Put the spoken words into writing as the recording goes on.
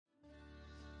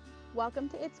Welcome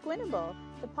to It's Gwinnable,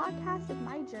 the podcast of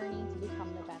my journey to become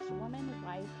the best woman,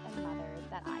 wife, and mother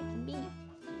that I can be.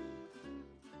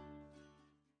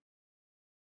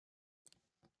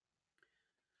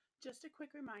 Just a quick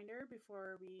reminder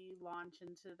before we launch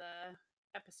into the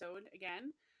episode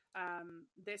again.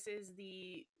 This is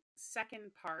the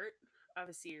second part of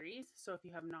a series. So if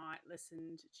you have not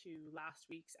listened to last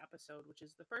week's episode, which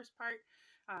is the first part,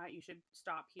 you should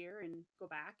stop here and go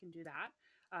back and do that.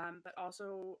 But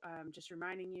also, just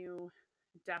reminding you,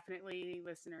 definitely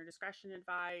listener discretion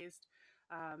advised.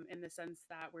 In the sense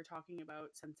that we're talking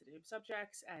about sensitive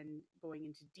subjects and going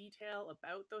into detail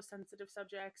about those sensitive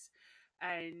subjects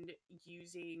and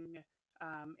using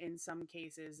in some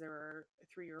cases there are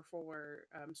 3 or 4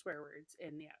 swear words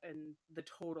in the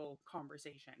total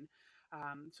conversation.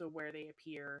 So where they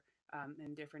appear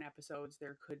in different episodes,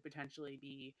 there could potentially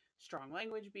be strong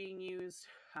language being used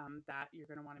that you're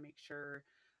going to want to make sure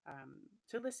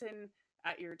to listen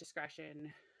at your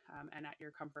discretion and at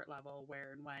your comfort level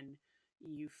where and when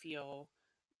you feel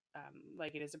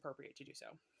like it is appropriate to do so.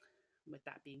 With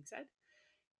that being said,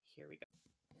 here we go.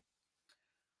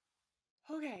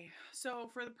 Okay, so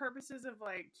for the purposes of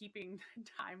like keeping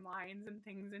timelines and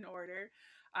things in order,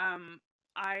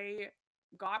 I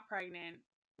got pregnant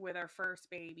with our first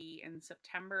baby in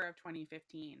September of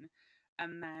 2015,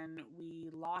 and then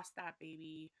we lost that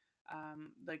baby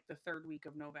like the third week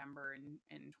of November in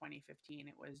 2015.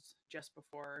 It was just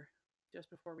before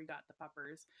we got the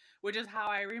puppers, which is how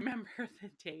I remember the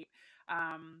date.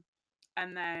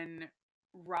 And then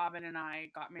Robin and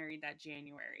I got married that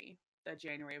January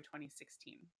of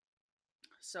 2016.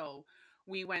 So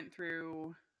we went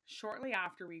through shortly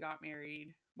after we got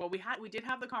married. Well, we did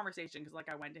have the conversation because like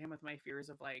I went to him with my fears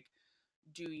of like,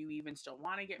 do you even still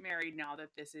want to get married now that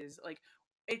this is like,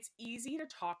 it's easy to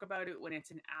talk about it when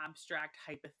it's an abstract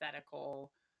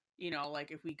hypothetical, like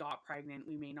if we got pregnant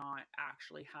we may not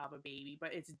actually have a baby,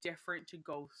 but it's different to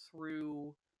go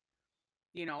through,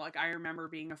 like I remember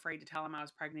being afraid to tell him I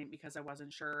was pregnant because I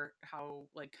wasn't sure how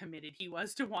like committed he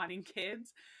was to wanting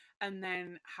kids, and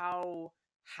then how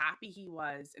happy he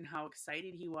was and how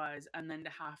excited he was, and then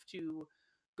to have to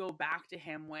go back to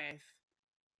him with,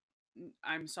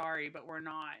 I'm sorry, but we're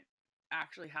not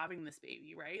actually having this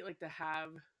baby, right? Like to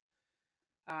have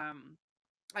um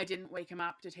I didn't wake him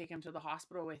up to take him to the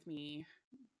hospital with me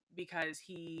because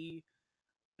he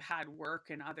had work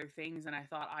and other things, and I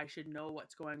thought I should know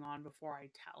what's going on before I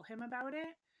tell him about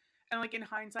it. And like in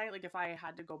hindsight, like if I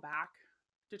had to go back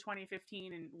to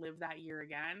 2015 and live that year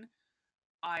again,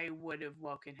 I would have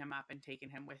woken him up and taken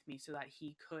him with me so that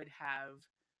he could have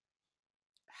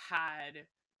had,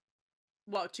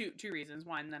 well, two reasons.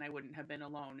 One, then I wouldn't have been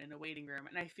alone in a waiting room.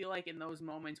 And I feel like in those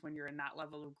moments when you're in that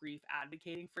level of grief,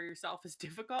 advocating for yourself is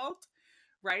difficult,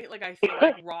 right? Like I feel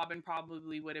like Robin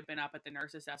probably would have been up at the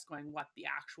nurse's desk going, "What the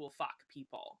actual fuck,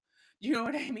 people?" You know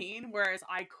what I mean? Whereas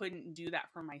I couldn't do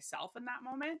that for myself in that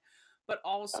moment. But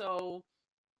also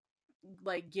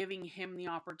like giving him the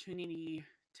opportunity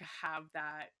to have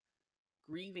that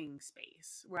grieving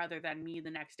space rather than me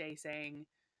the next day saying,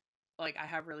 like, I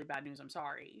have really bad news, I'm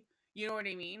sorry. You know what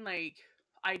I mean? Like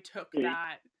I took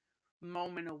that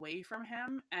moment away from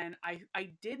him, and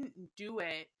I didn't do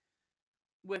it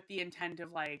with the intent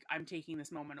of like I'm taking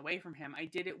this moment away from him. I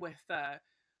did it with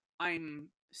I'm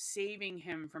saving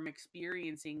him from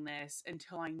experiencing this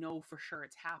until I know for sure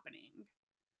it's happening.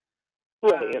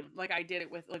 Right. Like I did it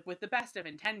with the best of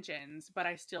intentions, but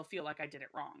I still feel like I did it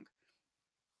wrong.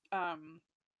 um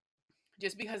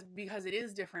just because it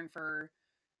is different for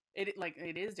it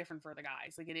is different for the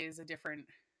guys. Like it's a different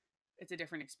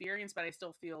experience, but I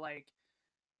still feel like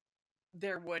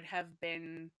there would have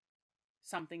been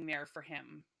something there for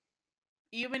him,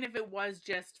 even if it was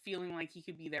just feeling like he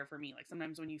could be there for me. Like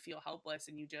sometimes when you feel helpless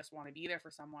and you just want to be there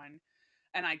for someone,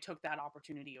 and I took that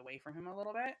opportunity away from him a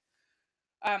little bit.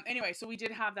 Anyway, so we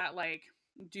did have that like,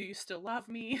 do you still love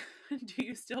me? Do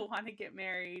you still want to get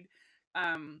married?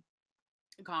 Um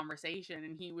conversation,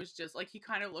 and he was just like, he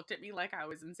kind of looked at me like I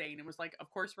was insane and was like,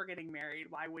 of course we're getting married,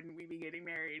 why wouldn't we be getting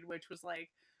married? Which was like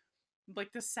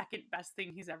the second best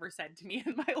thing he's ever said to me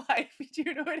in my life. Do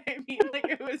you know what I mean? Like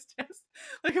it was just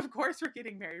like, of course we're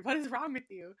getting married, what is wrong with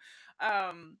you?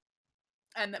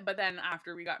 But then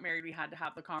after we got married we had to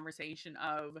have the conversation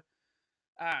of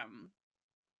um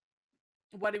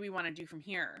what do we want to do from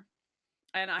here.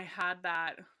 And I had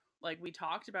that, like we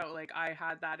talked about, like I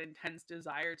had that intense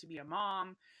desire to be a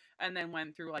mom, and then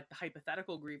went through like the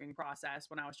hypothetical grieving process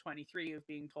when I was 23 of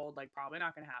being told like probably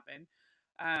not going to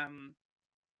happen,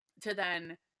 to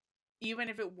then, even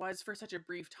if it was for such a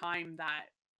brief time, that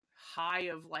high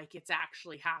of like it's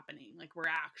actually happening, like we're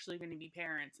actually going to be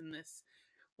parents, and this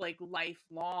like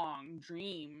lifelong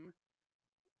dream,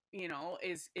 you know,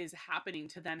 is happening,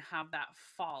 to then have that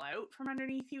fall out from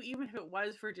underneath you, even if it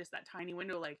was for just that tiny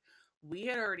window. Like, we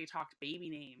had already talked baby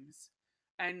names,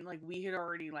 and like we had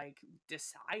already like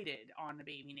decided on the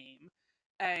baby name,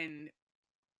 and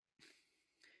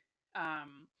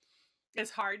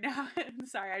it's hard now.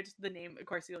 Sorry, I just, the name, of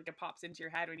course, like it pops into your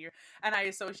head when you're, and I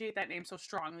associate that name so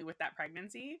strongly with that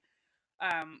pregnancy.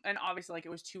 And obviously, like,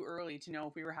 it was too early to know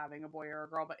if we were having a boy or a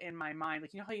girl, but in my mind,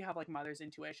 like, you know how you have like mother's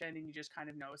intuition and you just kind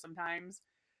of know sometimes.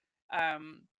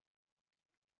 um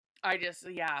I just,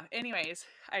 yeah, anyways,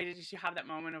 I just have that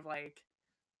moment of like,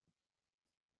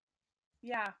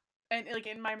 yeah. And like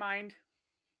in my mind,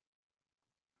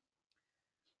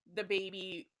 the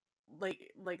baby,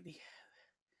 like the,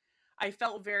 I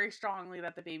felt very strongly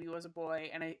that the baby was a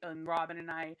boy, and Robin and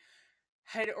I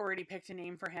had already picked a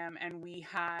name for him, and we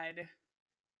had,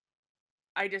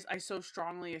 I so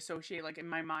strongly associate, like in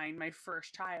my mind, my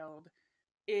first child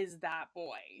is that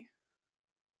boy,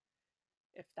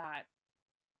 if that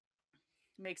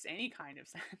makes any kind of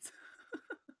sense.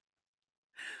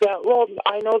 Yeah, well,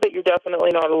 I know that you're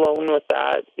definitely not alone with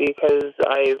that, because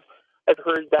I've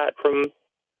heard that from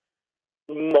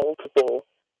multiple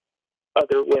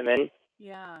other women.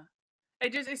 Yeah.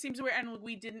 It seems weird, and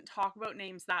we didn't talk about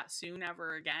names that soon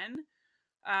ever again.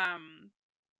 Um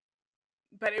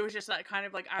but it was just that kind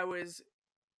of like,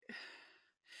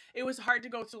 it was hard to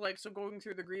go through, like, so going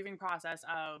through the grieving process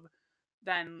of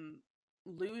then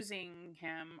losing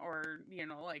him, or, you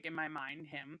know, like in my mind,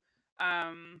 him,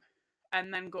 um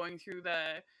and then going through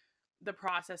the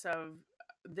process of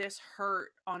this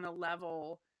hurt on a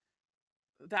level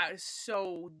that is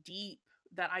so deep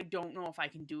that I don't know if I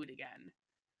can do it again.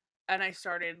 And I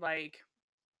started like,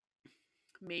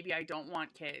 maybe I don't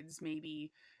want kids.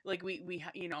 Maybe, like,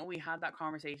 you know, we had that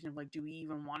conversation of like, do we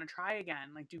even want to try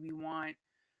again? Like, do we want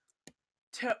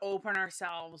to open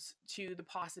ourselves to the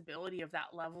possibility of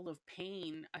that level of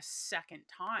pain a second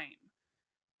time,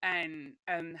 and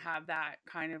have that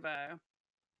kind of a,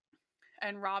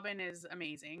 and Robin is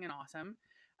amazing and awesome,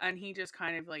 and he just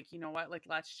kind of like, you know what, like,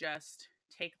 let's just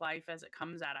take life as it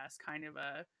comes at us, kind of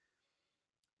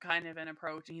an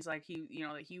approach. And he's like, he, you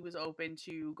know, that he was open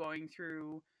to going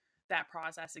through that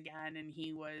process again, and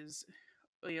he was,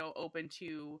 you know, open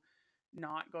to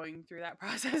not going through that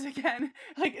process again,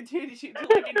 like to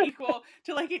like an equal,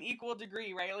 to like an equal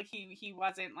degree, right? Like he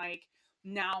wasn't like,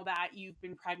 now that you've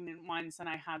been pregnant once and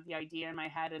I had the idea in my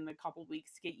head in a couple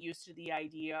weeks to get used to the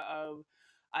idea of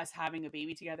us having a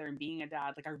baby together and being a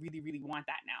dad, like I really really want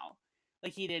that now.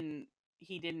 Like he didn't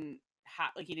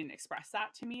like he didn't express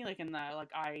that to me, like in the, like,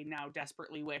 I now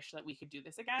desperately wish that we could do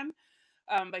this again.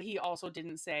 But he also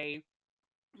didn't say,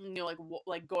 you know, like,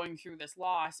 like going through this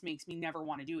loss makes me never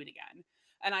want to do it again.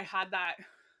 And I had that,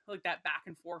 like, that back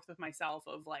and forth with myself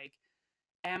of like,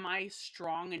 am I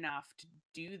strong enough to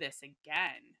do this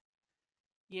again,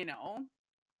 you know?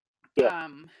 Yeah.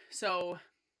 So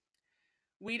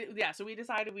so we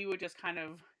decided we would just kind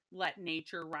of let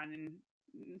nature run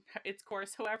its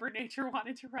course, however nature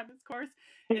wanted to run its course,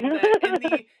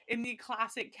 in the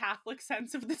classic Catholic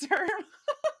sense of the term.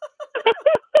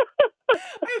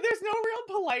 There's no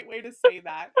real polite way to say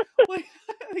that. Like,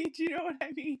 do you know what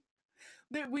I mean?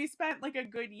 That we spent like a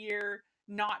good year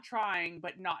not trying,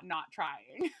 but not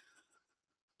trying.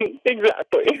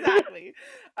 Exactly. Exactly.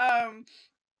 And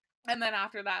then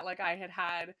after that, like, I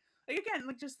had like, again,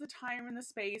 like, just the time and the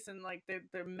space, and like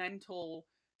the mental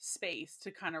space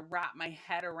to kind of wrap my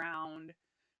head around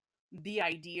the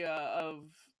idea of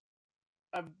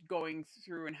going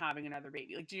through and having another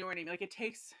baby. Like, do you know what I mean? Like, it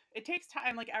takes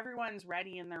time. Like, everyone's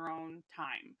ready in their own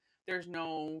time. There's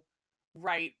no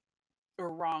right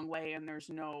or wrong way, and there's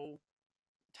no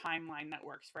timeline that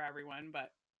works for everyone.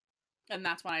 But, and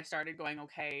that's when I started going,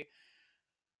 okay,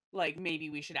 like, maybe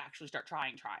we should actually start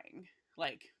trying,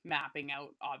 like mapping out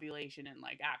ovulation and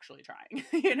like actually trying,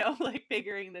 you know, like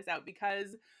figuring this out,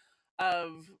 because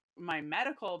of my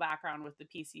medical background with the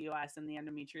PCOS and the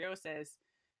endometriosis,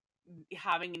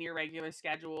 having an irregular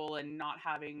schedule and not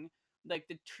having like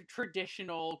the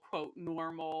traditional quote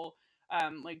normal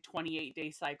like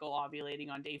 28-day cycle,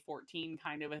 ovulating on day 14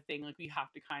 kind of a thing. Like, we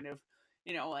have to kind of,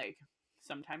 you know, like,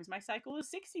 sometimes my cycle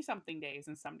is 60 something days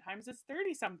and sometimes it's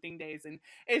 30 something days, and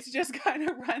it's just kind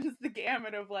of runs the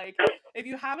gamut of like, if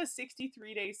you have a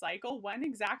 63-day cycle, when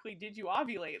exactly did you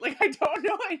ovulate? Like, I don't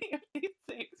know any of these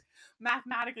things.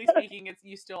 Mathematically speaking, it's,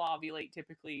 you still ovulate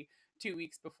typically 2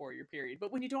 weeks before your period.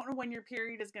 But when you don't know when your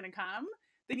period is going to come,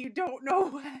 then you don't know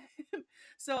when.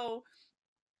 So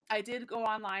I did go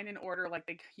online and order,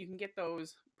 like, you can get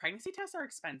those. Pregnancy tests are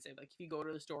expensive, like if you go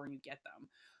to the store and you get them.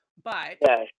 But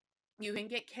Yeah. you can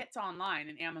get kits online,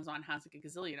 and Amazon has like a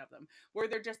gazillion of them, where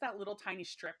they're just that little tiny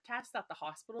strip test that the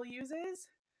hospital uses.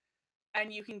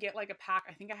 And you can get like a pack.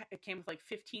 I think it came with like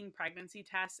 15 pregnancy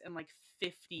tests and like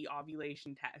 50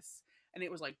 ovulation tests. And it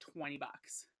was like $20.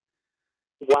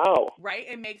 Wow. Right?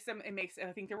 I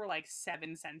think there were like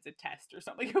 7 cents a test or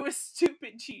something. It was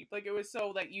stupid cheap. Like, it was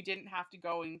so that you didn't have to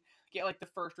go and get like the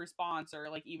first response, or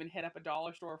like even hit up a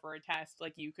dollar store for a test.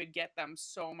 Like, you could get them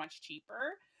so much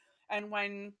cheaper. And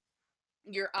when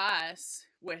you're us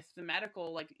with the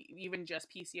medical, like even just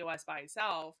PCOS by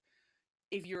itself,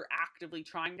 if you're actively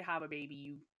trying to have a baby,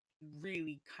 you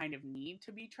really kind of need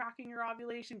to be tracking your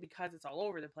ovulation, because it's all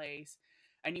over the place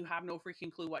and you have no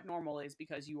freaking clue what normal is,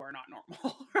 because you are not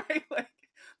normal, right? Like,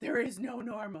 there is no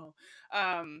normal.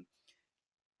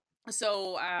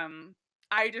 So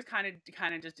I just kind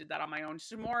of just did that on my own, just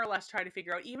to more or less try to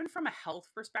figure out, even from a health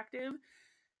perspective,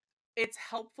 it's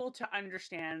helpful to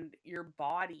understand your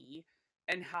body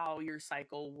and how your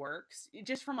cycle works,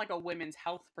 just from like a women's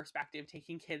health perspective,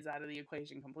 taking kids out of the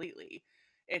equation completely.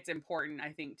 It's important,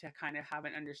 I think, to kind of have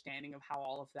an understanding of how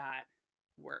all of that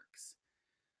works.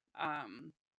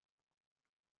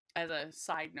 As a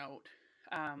side note,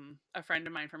 a friend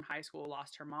of mine from high school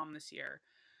lost her mom this year.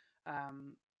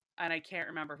 And I can't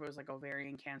remember if it was like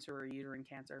ovarian cancer or uterine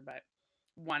cancer, but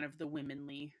one of the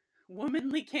womanly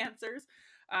cancers.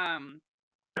 And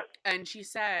she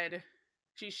said,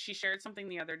 she shared something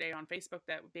the other day on Facebook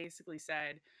that basically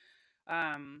said,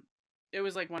 it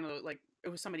was like one of the, like, it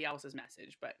was somebody else's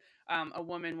message, but a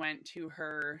woman went to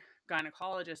her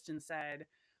gynecologist and said,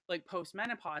 like,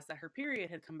 post-menopause, that her period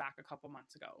had come back a couple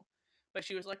months ago. But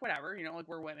she was like, whatever, like,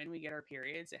 we're women, we get our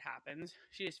periods, it happens.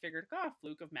 She just figured,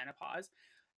 fluke of menopause.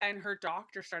 And her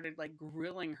doctor started like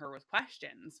grilling her with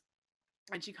questions.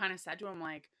 And she kind of said to him,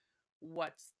 like,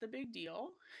 what's the big deal?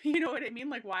 You know what I mean?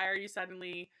 Like, why are you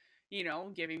suddenly,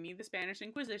 giving me the Spanish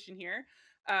Inquisition here?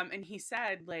 And he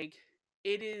said, like,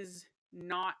 it is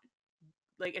not,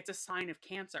 like, it's a sign of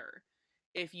cancer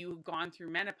if you've gone through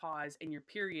menopause and your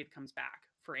period comes back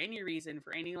for any reason,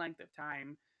 for any length of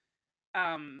time.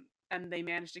 And they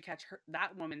managed to catch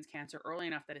that woman's cancer early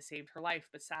enough that it saved her life.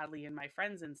 But sadly, in my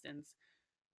friend's instance,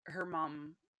 her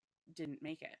mom didn't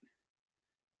make it.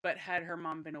 But had her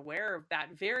mom been aware of that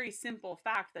very simple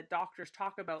fact that doctors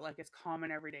talk about like it's common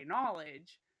everyday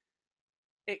knowledge,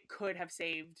 it could have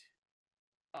saved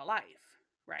a life,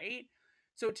 right?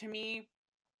 So to me,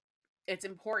 it's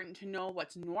important to know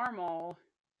what's normal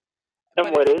and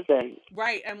what isn't.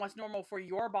 Right, and what's normal for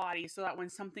your body, so that when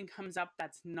something comes up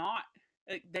that's not,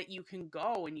 that you can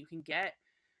go and you can get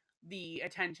the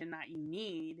attention that you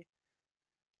need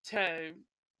to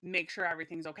make sure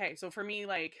everything's okay. So for me,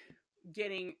 like,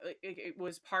 it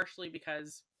was partially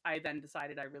because I then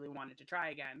decided I really wanted to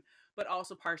try again, but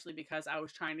also partially because I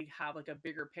was trying to have like a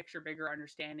bigger picture, bigger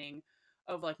understanding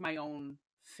of like my own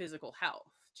physical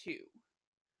health too.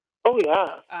 Oh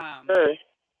yeah. Sure.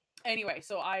 Anyway,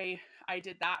 so I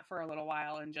did that for a little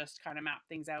while and just kind of mapped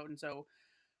things out. And so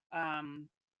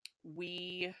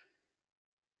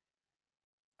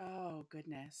oh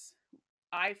goodness,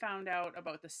 I found out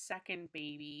about the second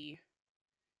baby,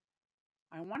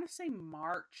 I want to say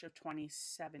March of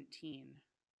 2017.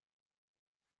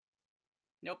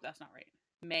 Nope, that's not right.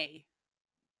 May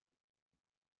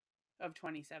of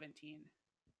 2017.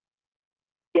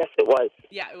 Yes, it was.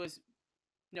 Yeah, it was.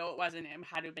 No, it wasn't. It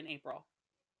had to have been April.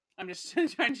 I'm just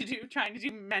trying to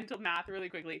do mental math really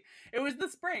quickly. It was the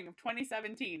spring of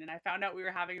 2017, and I found out we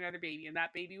were having another baby, and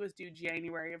that baby was due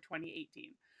January of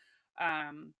 2018.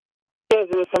 Yes,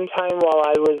 it was sometime while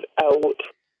I was out.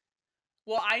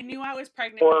 Well, I knew I was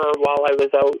pregnant. Or while I was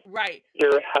out. Right.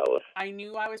 Your house. I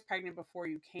knew I was pregnant before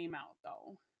you came out,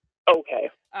 though. Okay.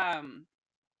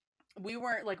 We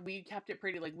weren't, like, we kept it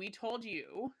pretty, like, we told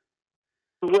you.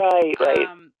 Right.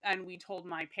 And we told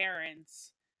my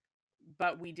parents,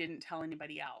 but we didn't tell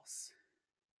anybody else.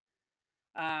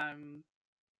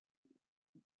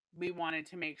 We wanted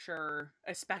to make sure,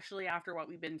 especially after what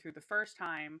we've been through the first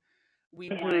time, we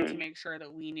wanted to make sure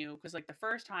that we knew, because like the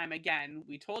first time, again,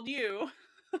 we told you,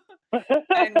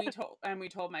 and we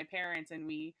told my parents, and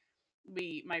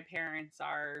my parents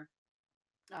are,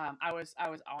 I was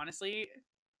honestly,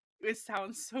 it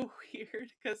sounds so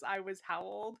weird because I was how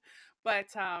old, but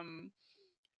how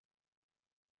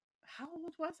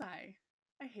old was I?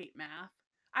 I hate math.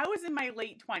 I was in my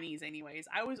late 20s anyways.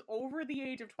 I was over the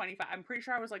age of 25. I'm pretty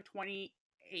sure I was like 28.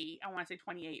 I want to say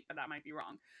 28, but that might be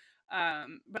wrong.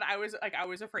 But I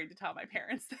was afraid to tell my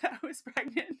parents that I was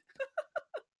pregnant.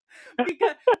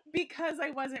 because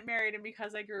I wasn't married, and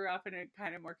because I grew up in a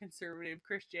kind of more conservative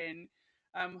Christian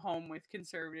home with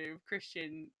conservative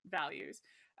Christian values.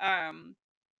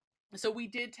 So we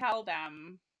did tell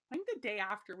them, I think the day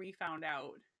after we found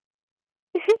out.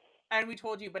 And we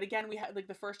told you, but again, we had like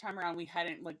the first time around we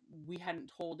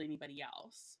hadn't told anybody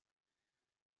else,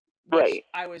 which Right.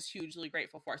 I was hugely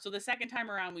grateful for. So the second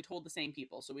time around we told the same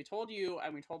people. So we told you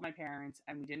and we told my parents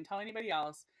and we didn't tell anybody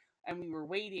else, and we were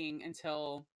waiting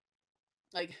until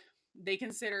like they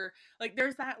consider like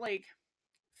there's that like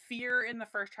fear in the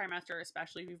first trimester,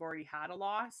 especially if you've already had a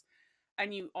loss,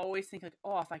 and you always think like,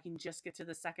 oh, if I can just get to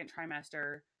the second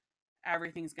trimester,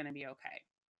 everything's going to be okay.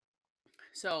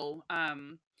 So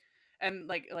and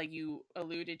like you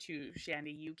alluded to,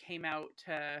 Shandy, you came out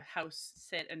to house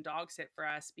sit and dog sit for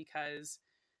us because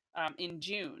in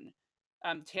June,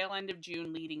 tail end of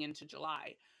June leading into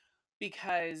July,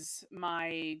 because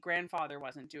my grandfather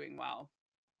wasn't doing well.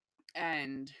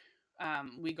 And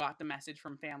we got the message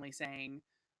from family saying,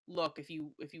 look, if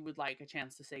you would like a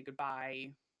chance to say goodbye,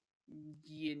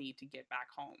 you need to get back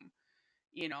home.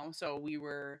 So we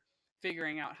were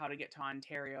figuring out how to get to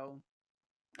Ontario,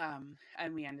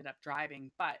 and we ended up driving.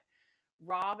 But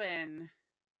Robin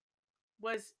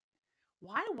was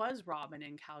why was Robin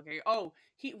in Calgary? Oh,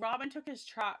 Robin took his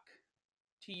truck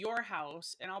to your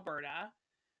house in Alberta,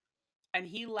 and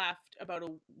he left about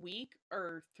a week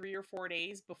or 3 or 4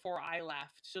 days before I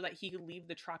left so that he could leave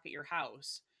the truck at your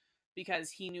house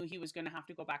because he knew he was going to have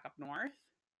to go back up north.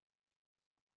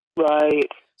 Right.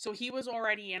 So he was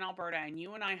already in Alberta, and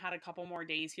you and I had a couple more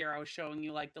days here. I was showing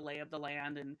you like the lay of the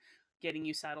land and getting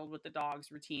you settled with the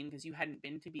dog's routine because you hadn't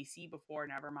been to BC before,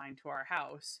 never mind to our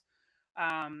house.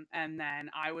 And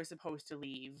then I was supposed to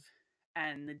leave.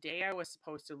 And the day I was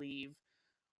supposed to leave,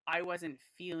 I wasn't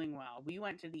feeling well. We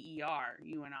went to the ER,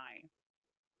 you and I,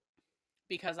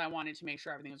 because I wanted to make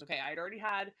sure everything was okay. I'd already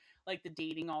had like the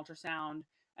dating ultrasound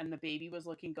and the baby was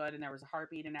looking good and there was a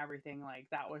heartbeat and everything. Like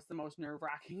that was the most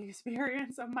nerve-wracking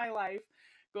experience of my life,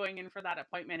 going in for that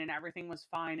appointment, and everything was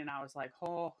fine. And I was like,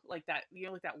 oh, like that,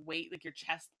 like that weight, like your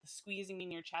chest, the squeezing in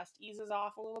your chest eases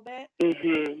off a little bit.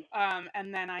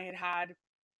 And then I had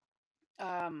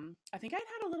I think I'd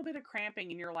had a little bit of cramping,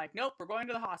 and you're like, nope, we're going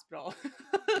to the hospital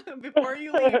before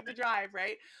you leave to drive,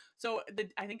 right? So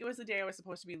I think it was the day I was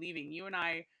supposed to be leaving. You and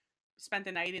I spent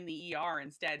the night in the ER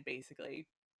instead, basically.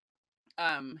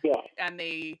 Yeah. And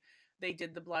they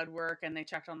did the blood work and they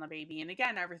checked on the baby, and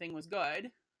again, everything was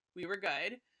good. We were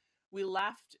good. We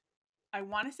left, I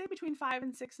want to say between 5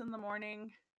 and 6 in the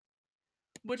morning,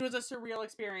 which was a surreal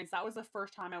experience. That was the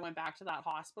first time I went back to that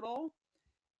hospital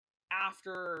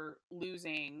after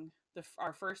losing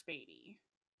our first baby.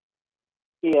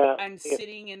 Yeah. And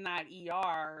sitting in that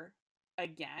ER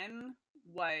again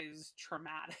was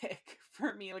traumatic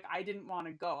for me. Like I didn't want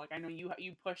to go. Like I know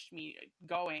you pushed me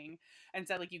going and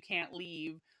said like you can't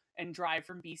leave and drive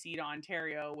from BC to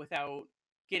Ontario without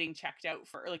getting checked out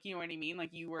for, like, you know what I mean?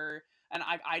 Like you were, and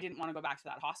I didn't want to go back to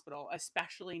that hospital,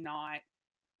 especially not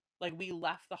like we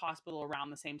left the hospital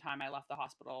around the same time I left the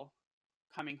hospital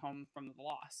coming home from the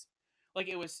loss. Like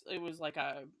it was like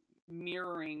a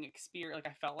mirroring experience.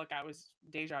 Like I felt like I was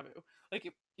deja vu.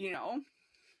 Like,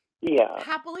 Yeah.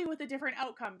 happily with a different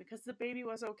outcome because the baby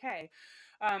was okay.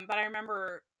 But I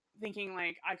remember thinking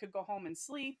like I could go home and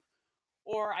sleep,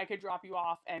 or I could drop you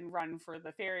off and run for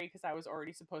the ferry because I was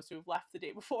already supposed to have left the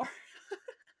day before.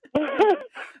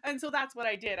 And so that's what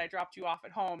I did. I dropped you off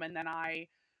at home, and then I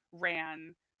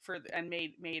ran and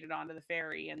made it onto the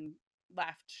ferry and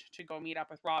left to go meet up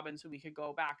with Robin so we could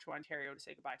go back to Ontario to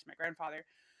say goodbye to my grandfather.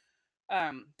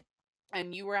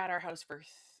 And you were at our house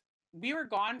we were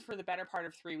gone for the better part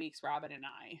of 3 weeks, Robin and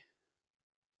I.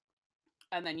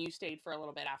 And then you stayed for a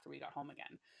little bit after we got home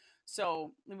again.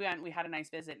 So we had a nice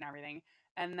visit and everything.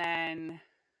 And then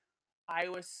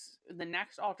the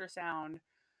next ultrasound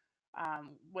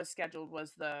was scheduled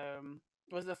was the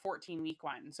 14-week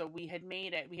one. So we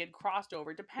had crossed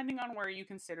over, depending on where you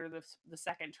consider the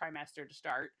second trimester to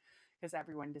start, because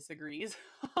everyone disagrees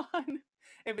on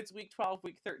if it's week 12,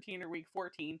 week 13, or week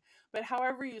 14. But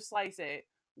however you slice it,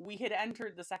 we had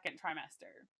entered the second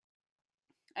trimester.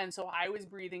 And so I was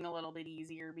breathing a little bit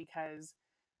easier because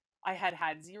I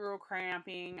had zero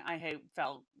cramping. I had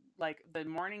felt like the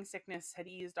morning sickness had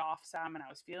eased off some and I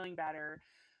was feeling better.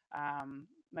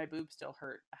 My boobs still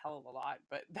hurt a hell of a lot,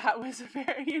 but that was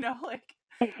very, like,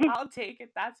 I'll take it.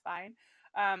 That's fine.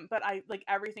 But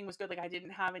everything was good. Like I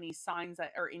didn't have any signs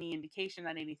or any indication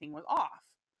that anything was off.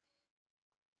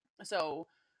 So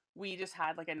we just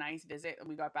had like a nice visit, and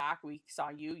we got back, we saw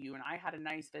you and I had a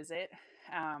nice visit.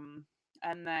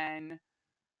 And then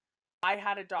I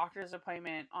had a doctor's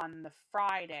appointment on the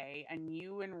Friday, and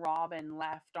you and Robin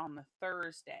left on the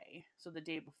Thursday. So the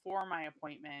day before my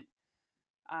appointment,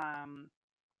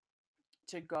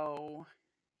 to go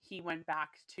he went back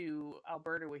to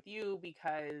Alberta with you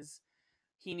because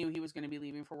he knew he was going to be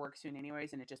leaving for work soon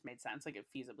anyways, and it just made sense. Like, it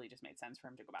feasibly just made sense for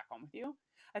him to go back home with you.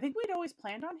 I think we'd always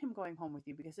planned on him going home with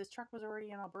you because his truck was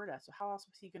already in Alberta, so how else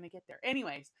was he going to get there?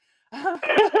 Anyways, as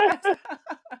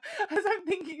I'm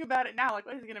thinking about it now, like,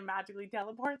 what, is he going to magically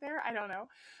teleport there? I don't know.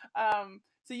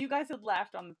 So you guys had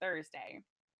left on the Thursday,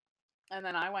 and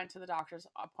then I went to the doctor's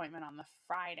appointment on the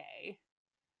Friday.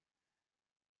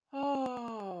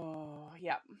 Oh,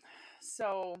 yep.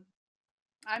 So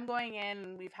I'm going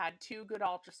in. We've had 2 good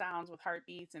ultrasounds with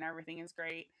heartbeats, and everything is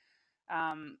great.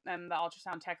 And the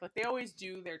ultrasound tech, like, they always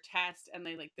do their test, and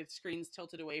they, like, the screen's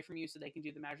tilted away from you so they can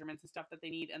do the measurements and stuff that they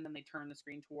need, and then they turn the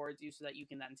screen towards you so that you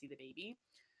can then see the baby.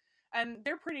 And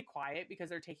they're pretty quiet because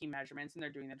they're taking measurements and they're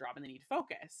doing the job and they need to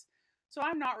focus. So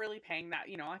I'm not really paying that,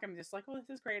 like, I'm just like, well, this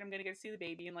is great. I'm going to get to see the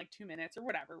baby in like 2 minutes or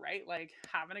whatever, right? Like,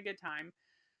 having a good time.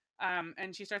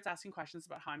 And she starts asking questions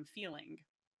about how I'm feeling.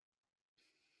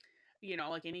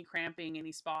 Like any cramping,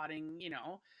 any spotting,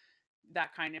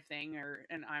 that kind of thing.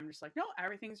 And I'm just like, no,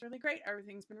 everything's really great.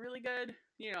 Everything's been really good.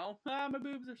 My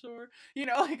boobs are sore.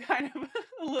 Like, kind of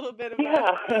a little bit of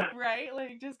right?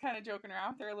 Like, just kind of joking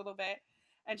around there a little bit.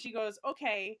 And she goes,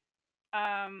 okay,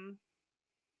 I'm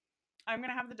going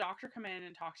to have the doctor come in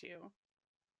and talk to you.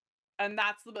 And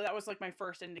that was like my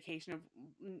first indication of,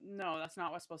 no, that's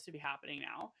not what's supposed to be happening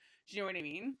now. Do you know what I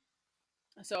mean?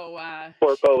 So,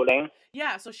 foreboding.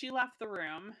 Yeah, so she left the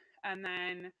room, and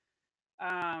then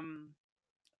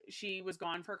she was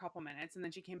gone for a couple minutes, and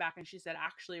then she came back and she said,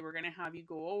 actually, we're going to have you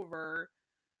go over,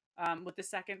 with the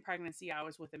second pregnancy, I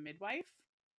was with a midwife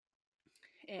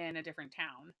in a different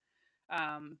town.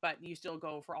 But you still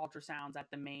go for ultrasounds at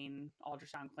the main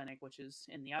ultrasound clinic, which is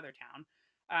in the other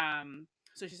town.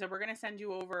 So she said, we're going to send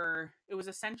you over. It was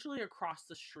essentially across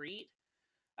the street,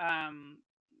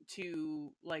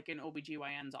 to like an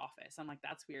OBGYN's office. I'm like,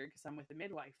 that's weird because I'm with a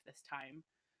midwife this time.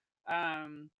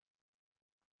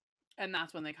 And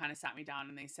that's when they kind of sat me down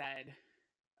and they said,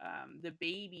 the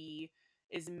baby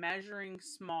is measuring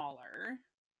smaller.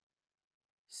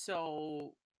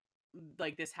 So,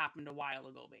 like, this happened a while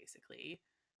ago, basically.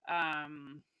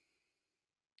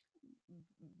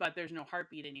 But there's no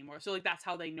heartbeat anymore. So, like, that's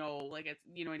how they know, like, it's,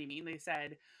 you know what I mean? They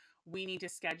said, we need to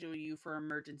schedule you for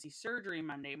emergency surgery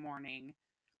Monday morning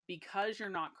because you're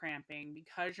not cramping,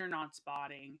 because you're not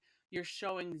spotting, you're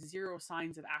showing 0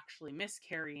 signs of actually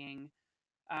miscarrying.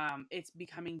 It's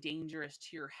becoming dangerous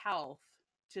to your health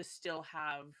to still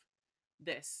have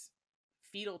this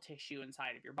fetal tissue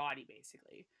inside of your body,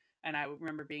 basically. And I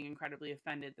remember being incredibly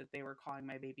offended that they were calling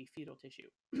my baby fetal tissue.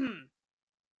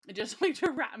 Just like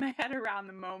to wrap my head around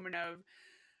the moment of,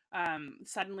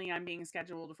 suddenly I'm being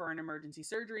scheduled for an emergency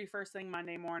surgery first thing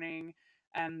Monday morning,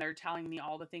 and they're telling me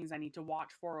all the things I need to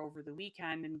watch for over the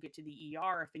weekend and get to the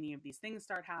ER if any of these things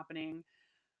start happening.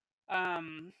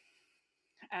 And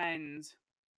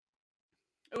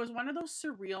it was one of those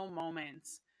surreal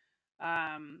moments.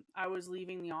 I was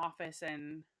leaving the office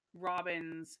and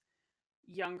Robin's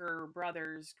younger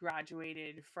brothers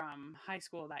graduated from high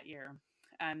school that year,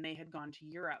 and they had gone to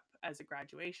Europe as a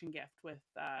graduation gift with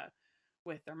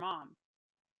their mom.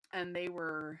 And they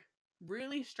were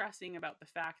really stressing about the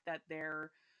fact that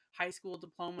their high school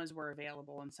diplomas were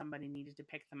available and somebody needed to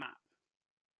pick them up.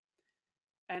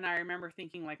 And I remember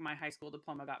thinking, like, my high school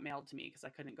diploma got mailed to me because I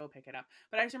couldn't go pick it up.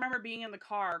 But I just remember being in the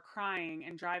car crying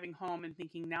and driving home and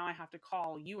thinking, now I have to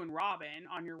call you and Robin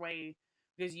on your way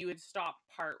because you had stopped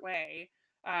part way.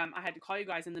 I had to call you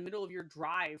guys in the middle of your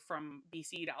drive from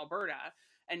BC to Alberta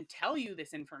and tell you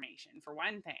this information, for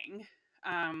one thing.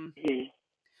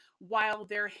 While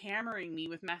they're hammering me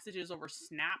with messages over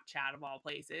Snapchat, of all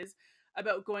places,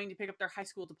 about going to pick up their high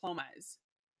school diplomas.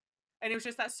 And it was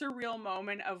just that surreal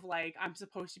moment of, like, I'm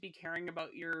supposed to be caring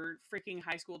about your freaking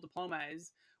high school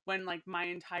diplomas when, like, my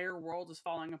entire world is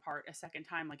falling apart a second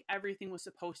time. Like, everything was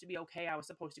supposed to be okay. I was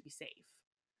supposed to be safe.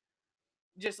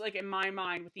 Just, like, in my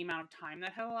mind, with the amount of time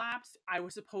that had elapsed, I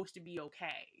was supposed to be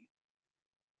okay.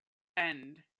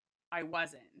 And I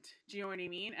wasn't. Do you know what I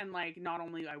mean? And, like, not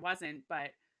only I wasn't,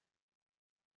 but,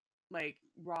 like,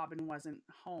 Robin wasn't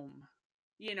home.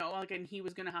 Like, and he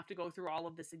was going to have to go through all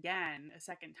of this again a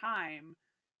second time.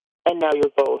 And now you're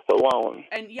both alone.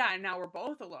 And yeah, and now we're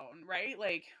both alone, right?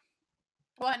 Like,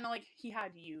 well, and like, he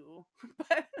had you,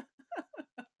 but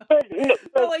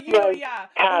like, yeah.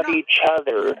 Have each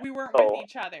other. We weren't with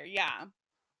each other, yeah.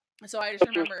 So I just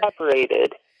remember. You're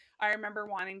separated. I remember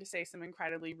wanting to say some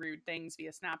incredibly rude things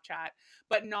via Snapchat,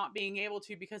 but not being able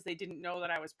to because they didn't know that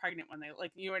I was pregnant when they,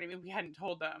 like, you know what I mean? We hadn't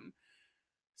told them.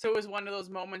 So it was one of those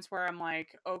moments where I'm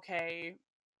like, okay,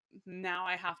 now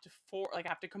I have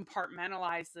to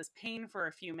compartmentalize this pain for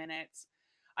a few minutes.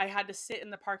 I had to sit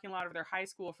in the parking lot of their high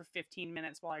school for 15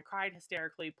 minutes while I cried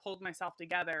hysterically, pulled myself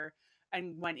together,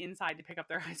 and went inside to pick up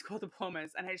their high school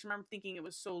diplomas. And I just remember thinking it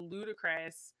was so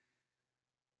ludicrous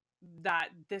that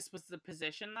this was the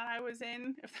position that I was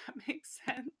in, if that makes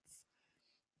sense.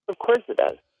 Of course it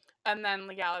does. And then,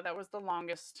 yeah, that was the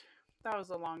longest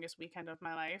weekend of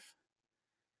my life.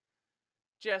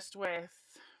 Just with,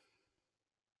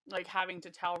 like, having to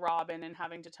tell Robin and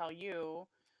having to tell you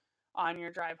on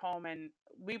your drive home. And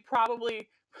we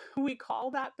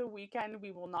call that the weekend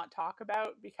we will not talk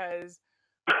about, because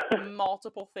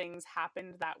multiple things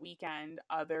happened that weekend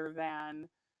other than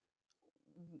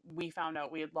we found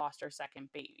out we had lost our second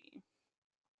baby.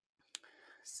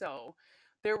 So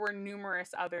there were numerous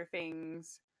other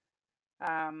things,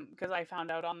 because I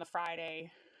found out on the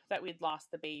Friday that we'd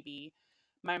lost the baby.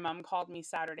 My mom called me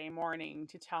Saturday morning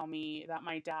to tell me that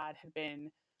my dad had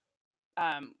been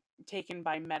taken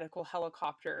by medical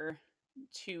helicopter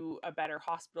to a better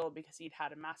hospital because he'd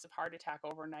had a massive heart attack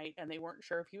overnight and they weren't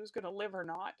sure if he was going to live or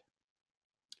not.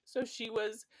 So she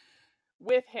was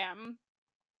with him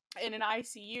in an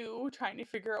ICU trying to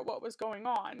figure out what was going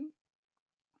on.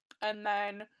 And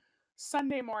then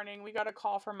Sunday morning, we got a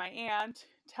call from my aunt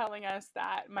telling us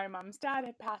that my mom's dad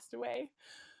had passed away.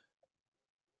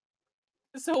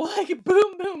 So, like,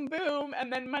 boom, boom, boom.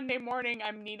 And then Monday morning,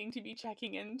 I'm needing to be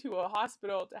checking into a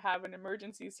hospital to have an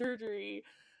emergency surgery,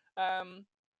 an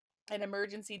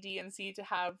emergency D&C to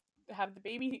have the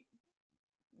baby,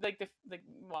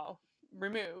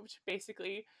 removed,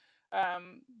 basically,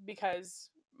 because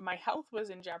my health was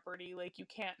in jeopardy. Like, you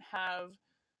can't have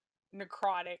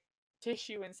necrotic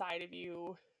tissue inside of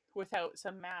you without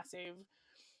some massive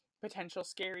potential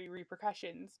scary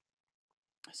repercussions.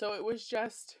 So it was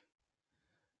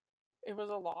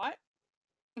a lot.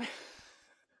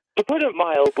 To put it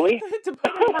mildly.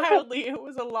 It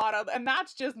was a lot of, and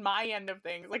that's just my end of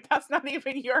things. Like, that's not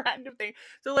even your end of things.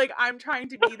 So, like, I'm trying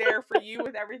to be there for you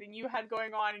with everything you had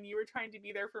going on, and you were trying to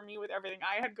be there for me with everything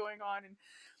I had going on, and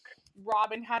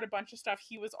Robin had a bunch of stuff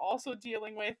he was also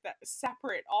dealing with that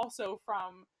separate also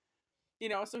from,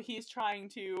 so he's trying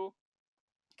to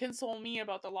console me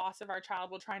about the loss of our child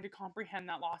while trying to comprehend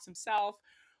that loss himself,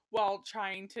 while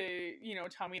trying to,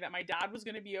 tell me that my dad was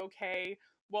going to be okay,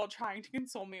 while trying to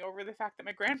console me over the fact that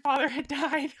my grandfather had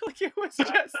died. Like, it was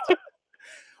just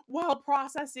while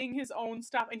processing his own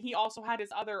stuff, and he also had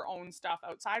his other own stuff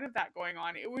outside of that going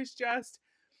on. It was just,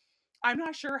 I'm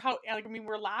not sure how, like, I mean,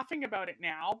 we're laughing about it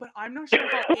now, but I'm not sure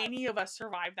how any of us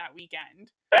survived that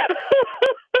weekend.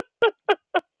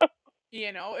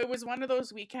 It was one of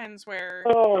those weekends where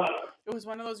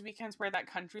that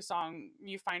country song,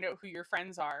 You Find Out Who Your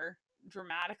Friends Are,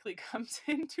 dramatically comes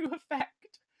into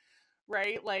effect,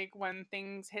 right? Like, when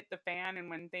things hit the fan and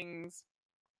when things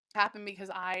happen, because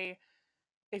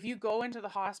if you go into the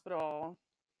hospital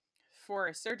for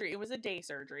a surgery, it was a day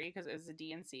surgery because it was a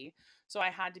D&C. So I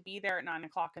had to be there at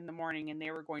 9:00 in the morning, and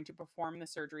they were going to perform the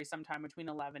surgery sometime between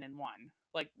 11 and 1,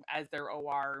 like, as their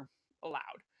OR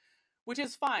allowed, which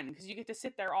is fun because you get to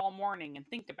sit there all morning and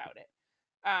think about it.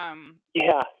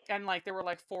 Yeah. And, like, there were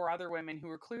like 4 other women who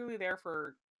were clearly there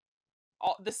for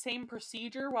the same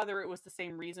procedure. Whether it was the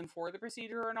same reason for the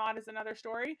procedure or not is another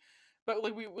story. But,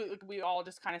 like, we all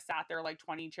just kind of sat there, like,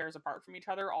 20 chairs apart from each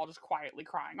other, all just quietly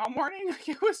crying all morning. Like,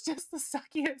 it was just the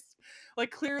suckiest. Like,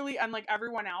 clearly, and, like,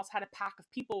 everyone else had a pack of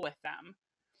people with them.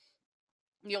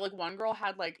 Like, one girl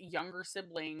had, like, younger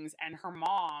siblings and her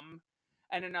mom,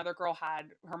 and another girl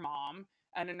had her mom,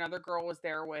 and another girl was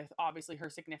there with, obviously, her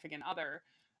significant other.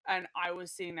 And I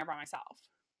was sitting there by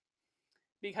myself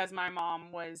because my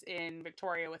mom was in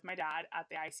Victoria with my dad at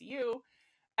the ICU,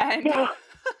 and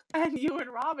and you and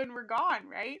Robin were gone,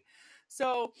 right?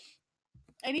 So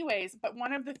anyways, but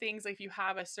one of the things, like, if you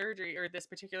have a surgery, or this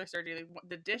particular surgery, like,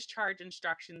 the discharge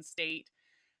instructions state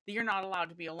that you're not allowed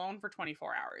to be alone for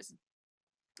 24 hours.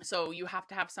 So you have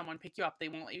to have someone pick you up. They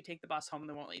won't let you take the bus home.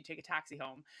 They won't let you take a taxi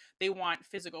home. They want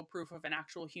physical proof of an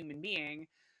actual human being,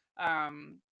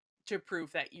 to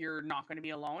prove that you're not going to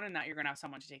be alone and that you're going to have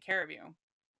someone to take care of you.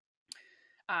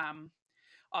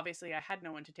 Obviously, I had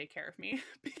no one to take care of me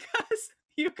because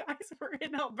you guys were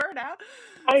in Alberta.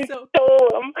 I stole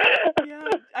them. Yeah,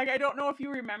 I don't know if you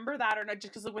remember that or not,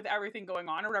 just because with everything going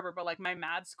on or whatever, but, like, my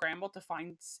mad scramble to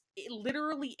find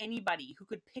literally anybody who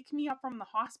could pick me up from the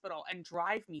hospital and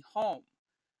drive me home.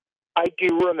 I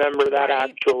do remember that, right?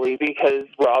 Actually, because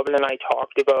Robin and I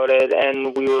talked about it,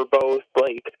 and we were both,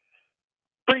 like,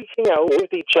 freaking out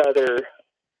with each other.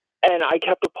 And I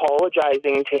kept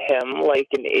apologizing to him like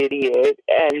an idiot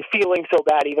and feeling so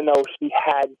bad, even though he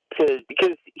had to,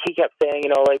 because he kept saying,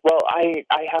 like, well, I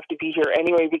have to be here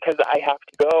anyway because I have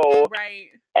to go.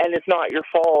 Right. And it's not your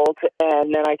fault.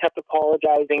 And then I kept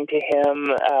apologizing to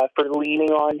him for leaning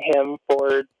on him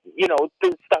for,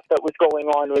 the stuff that was going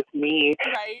on with me.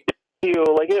 Right.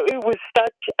 Like, it was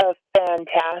such a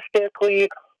fantastically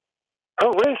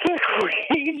horrific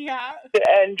week. Yeah.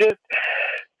 And just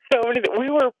so many. We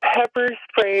were pepper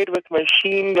sprayed with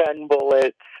machine gun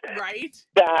bullets. Right.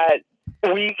 That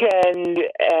weekend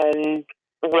and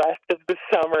rest of the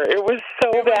summer. It was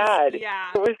so bad.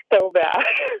 Yeah. It was so bad.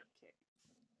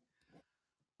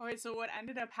 Okay, so what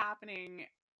ended up happening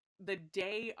the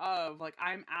day of, like,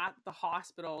 I'm at the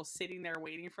hospital sitting there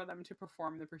waiting for them to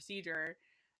perform the procedure,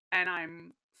 and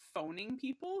I'm phoning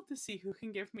people to see who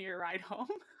can give me a ride home.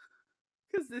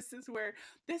 Because this is where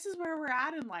we're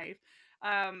at in life.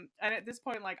 And at this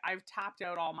point, like, I've tapped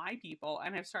out all my people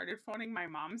and I've started phoning my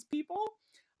mom's people.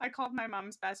 I called my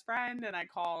mom's best friend and I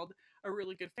called a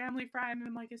really good family friend, and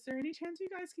I'm like, is there any chance you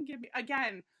guys can give me,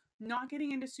 again, not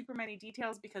getting into super many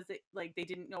details because they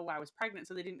didn't know I was pregnant,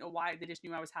 so they didn't know why. They just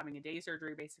knew I was having a day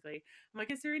surgery, basically. I'm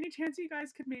like, is there any chance you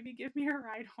guys could maybe give me a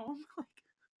ride home? Like,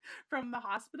 from the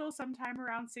hospital sometime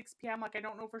around 6 p.m. Like, I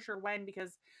don't know for sure when,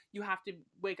 because you have to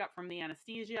wake up from the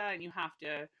anesthesia and you have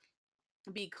to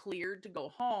be cleared to go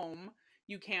home.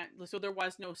 You can't, so there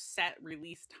was no set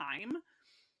release time.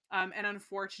 And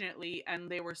unfortunately,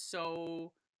 and they were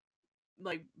so,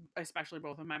 like, especially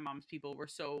both of my mom's people were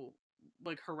so,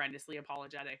 like, horrendously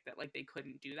apologetic that, like, they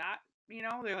couldn't do that.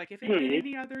 They're like, if it had been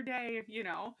any other day,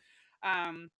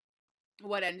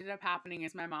 what ended up happening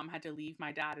is my mom had to leave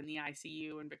my dad in the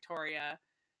ICU in Victoria,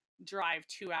 drive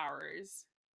 2 hours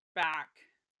back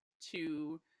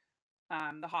to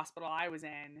the hospital I was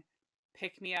in,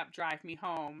 pick me up, drive me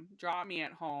home, drop me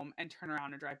at home, and turn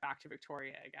around and drive back to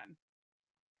Victoria again.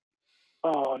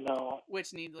 Oh, no.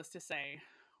 Which, needless to say,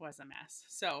 was a mess.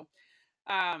 So,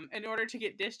 in order to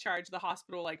get discharged, the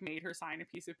hospital, like, made her sign a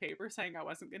piece of paper saying I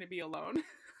wasn't going to be alone.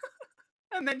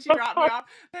 And then she dropped me off.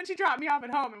 Then she dropped me off at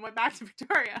home and went back to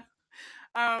Victoria.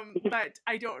 But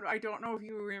I don't know if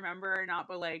you remember or not,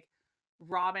 but, like,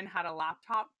 Robin had a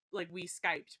laptop. Like, we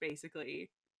Skyped,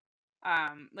 basically.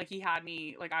 Like, he had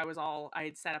me, like, I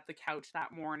had set up the couch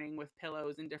that morning with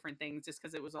pillows and different things just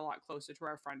because it was a lot closer to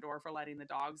our front door for letting the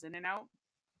dogs in and out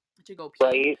to go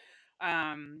pee.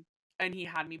 Right. And he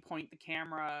had me point the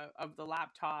camera of the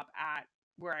laptop at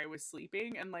where I was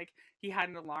sleeping, and, like, he had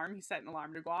an alarm. He set an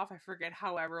alarm to go off. I forget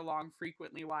however long,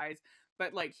 frequently wise,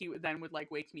 but, like, he would like,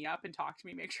 wake me up and talk to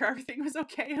me, make sure everything was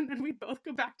okay, and then we'd both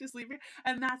go back to sleeping.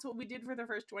 And that's what we did for the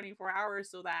first 24 hours,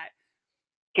 so that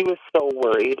he was so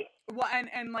worried. Well,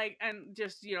 and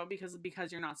just,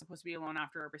 because you're not supposed to be alone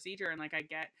after a procedure, and, like, I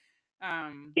get,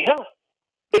 yeah,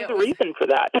 there's a reason for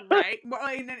that. Right. Well,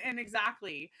 and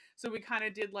exactly. So we kind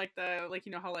of did, like, the, like,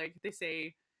 how, like, they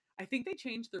say, I think they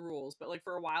changed the rules, but, like,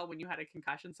 for a while when you had a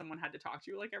concussion, someone had to talk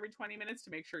to you, like, every 20 minutes to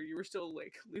make sure you were still,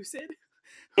 like, lucid.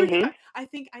 Mm-hmm. I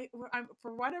think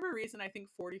for whatever reason, I think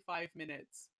 45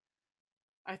 minutes.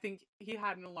 I think he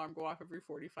had an alarm go off every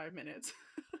 45 minutes.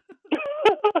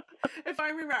 If I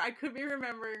remember, I could be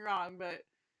remembering wrong, but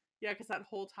yeah, because that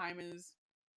whole time is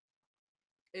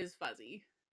fuzzy.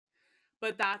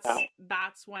 But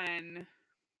that's when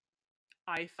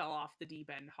I fell off the deep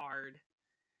end hard.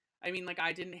 I mean, like,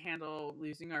 I didn't handle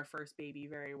losing our first baby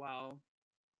very well.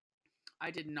 I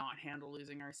did not handle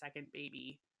losing our second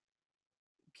baby,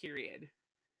 period.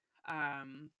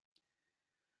 My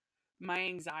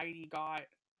anxiety got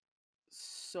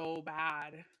so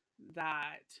bad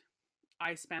that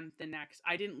I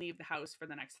didn't leave the house for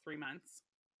the next 3 months.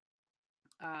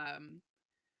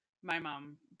 My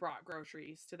mom brought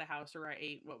groceries to the house, or I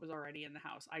ate what was already in the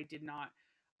house. I did not,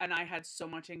 and I had so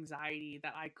much anxiety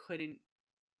that I couldn't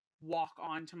walk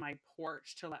onto my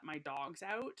porch to let my dogs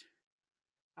out.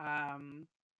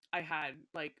 I had,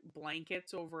 like,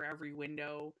 blankets over every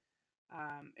window,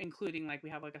 including, like,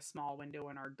 we have, like, a small window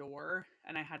in our door,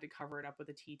 and I had to cover it up with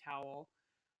a tea towel.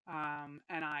 And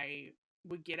I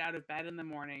would get out of bed in the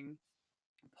morning,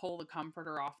 pull the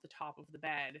comforter off the top of the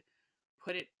bed,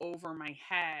 put it over my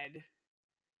head,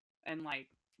 and, like,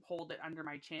 hold it under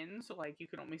my chin, so, like, you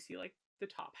could only see, like, the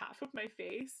top half of my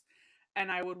face.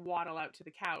 And I would waddle out to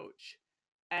the couch,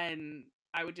 and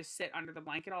I would just sit under the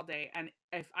blanket all day. And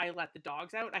if I let the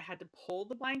dogs out, I had to pull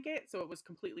the blanket so it was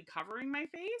completely covering my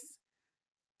face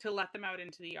to let them out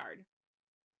into the yard.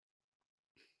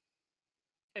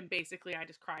 And basically, I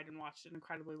just cried and watched an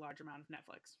incredibly large amount of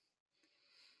Netflix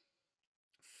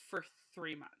for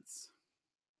 3 months.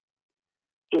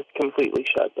 just completely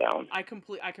shut down. I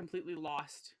completely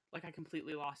lost it. Like,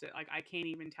 I can't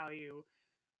even tell you.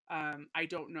 I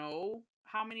don't know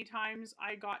how many times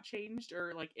I got changed,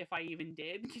 or like if I even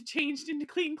did get changed into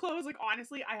clean clothes. Like,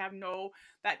 honestly, I have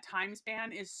that time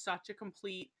span is such a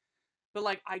complete, but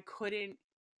like I couldn't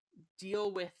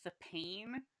deal with the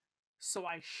pain, so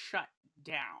I shut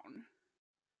down.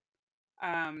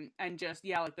 And just,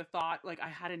 yeah, like the thought, like I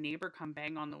had a neighbor come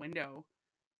bang on the window.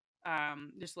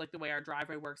 Just like the way our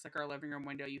driveway works, like our living room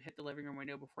window, you hit the living room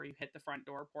window before you hit the front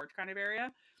door porch kind of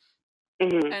area.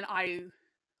 Mm-hmm. And I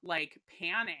like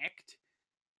panicked,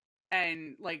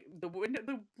 and like the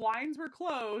blinds were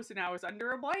closed and I was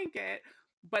under a blanket,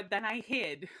 but then I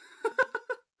hid.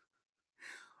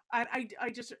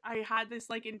 I had this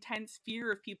like intense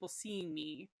fear of people seeing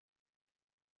me,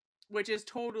 which is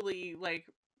totally like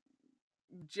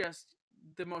just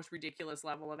the most ridiculous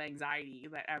level of anxiety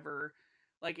that ever,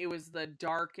 like, it was the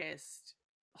darkest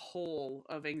hole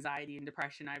of anxiety and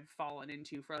depression I've fallen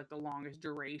into for like the longest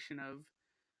duration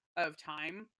of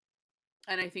time.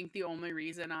 And I think the only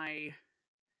reason I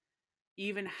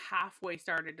even halfway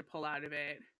started to pull out of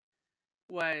it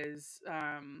was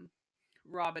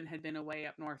Robin had been away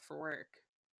up north for work,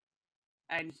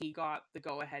 and he got the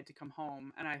go ahead to come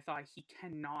home, and I thought, he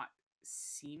cannot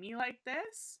see me like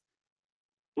this.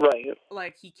 Right.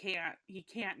 Like, he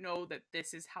can't know that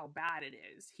this is how bad it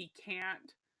is. He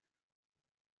can't,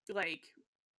 like,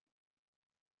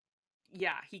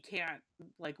 yeah, he can't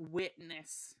like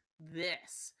witness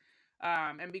this.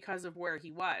 And because of where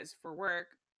he was for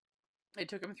work, it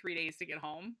took him 3 days to get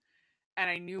home, and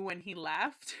I knew when he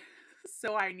left.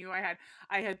 So I knew I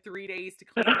had 3 days to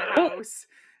clean the house,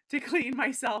 to clean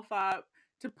myself up,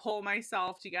 to pull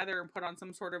myself together and put on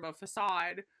some sort of a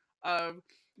facade of,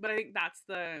 but I think that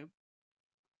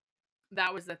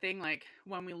was the thing. Like,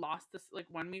 when we lost this, like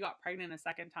when we got pregnant a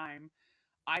second time,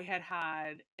 I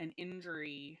had an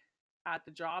injury at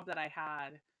the job that I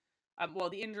had. Well,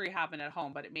 the injury happened at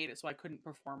home, but it made it so I couldn't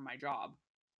perform my job.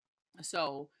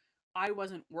 So I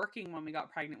wasn't working when we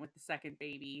got pregnant with the second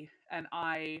baby, and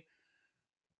I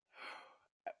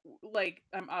like,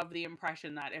 I'm of the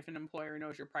impression that if an employer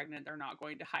knows you're pregnant, they're not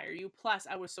going to hire you. Plus,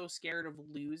 I was so scared of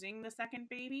losing the second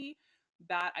baby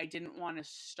that I didn't want to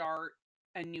start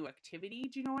a new activity.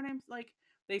 Do you know what I'm like?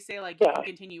 They say, like, you can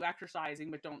continue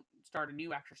exercising, but don't start a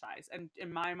new exercise. And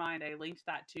in my mind, I linked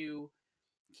that to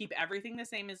keep everything the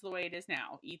same as the way it is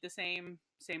now. Eat the same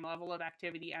level of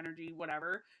activity, energy,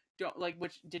 whatever. Don't, like,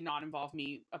 which did not involve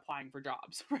me applying for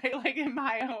jobs, right? Like, in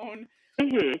my own,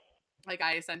 Mm-hmm. like,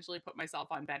 I essentially put myself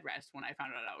on bed rest when I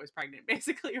found out I was pregnant,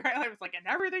 basically, right? I was like, and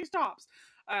everything stops.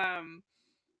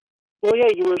 Well,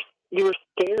 yeah, you were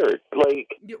scared, like,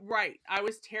 Right. I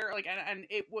was like, and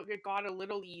it got a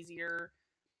little easier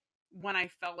when I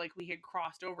felt like we had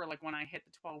crossed over, like when I hit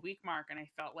the 12-week mark, and I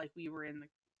felt like we were in the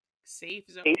safe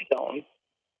zone.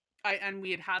 And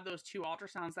we had those 2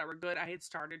 ultrasounds that were good. I had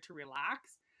started to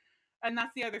relax. And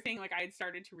that's the other thing, like, I had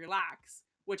started to relax,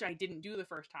 which I didn't do the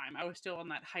first time. I was still in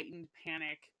that heightened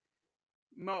panic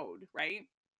mode, right?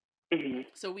 Mm-hmm.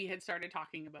 So we had started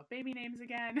talking about baby names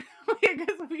again,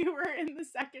 because we were in the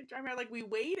second trimester. Like, we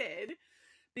waited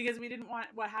because we didn't want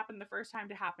what happened the first time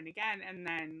to happen again, and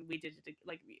then we did it,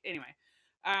 like, anyway.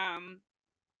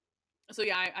 So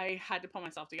yeah, I had to pull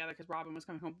myself together because Robin was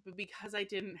coming home, but because I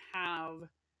didn't have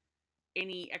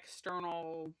any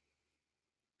external,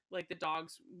 like, the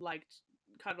dogs liked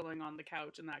cuddling on the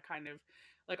couch and that kind of,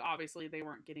 like, obviously they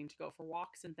weren't getting to go for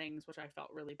walks and things, which I felt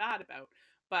really bad about,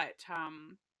 but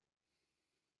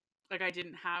like, I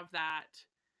didn't have that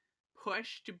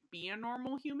push to be a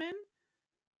normal human,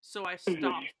 so I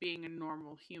stopped being a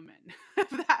normal human.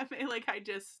 That made, like, I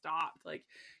just stopped. Like,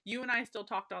 you and I still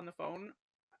talked on the phone.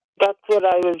 That's what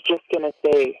I was just gonna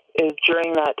say, is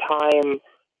during that time,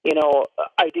 you know,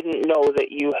 I didn't know that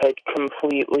you had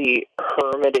completely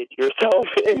hermited yourself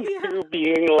into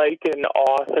being like an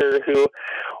author who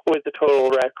was a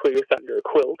total recluse under a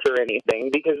quilt or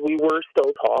anything, because we were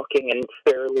still talking, and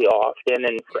fairly often,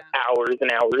 and for hours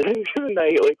and hours into the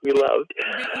night, like we loved.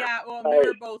 But yeah, well,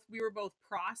 we were both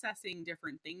processing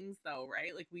different things, though,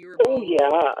 right? Like, we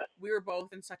were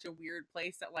both in such a weird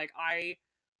place that, like,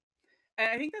 and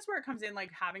I think that's where it comes in,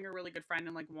 like, having a really good friend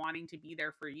and, like, wanting to be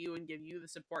there for you and give you the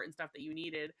support and stuff that you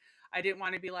needed. I didn't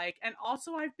want to be like, and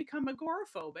also I've become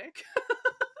agoraphobic.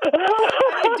 And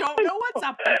I don't know what's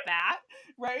up with that,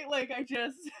 right? Like, I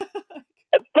just...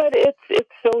 But it's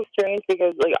so strange,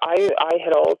 because, like, I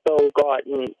had also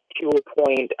gotten to a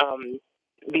point,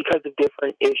 because of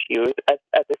different issues at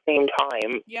the same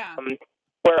time,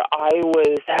 where I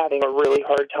was having a really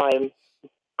hard time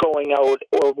going out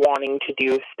or wanting to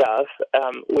do stuff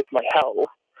with my health.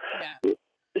 Yeah.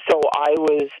 So I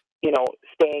was,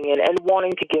 staying in and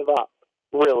wanting to give up,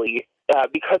 really,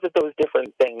 because of those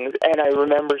different things. And I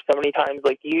remember so many times,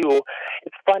 like you,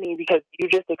 it's funny because you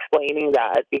just explaining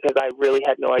that, because I really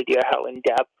had no idea how in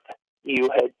depth you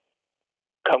had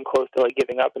come close to like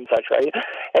giving up and such, right?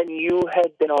 And you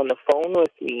had been on the phone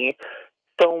with me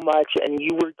so much, and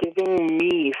you were giving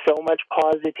me so much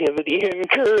positivity and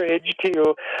courage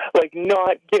to like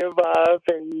not give up,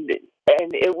 and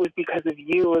it was because of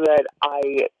you that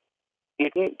I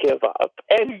didn't give up,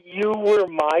 and you were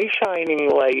my shining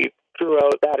light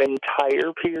throughout that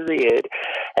entire period,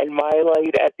 and my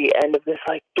light at the end of this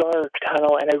like dark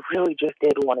tunnel. And I really just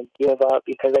did want to give up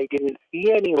because I didn't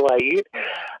see any light,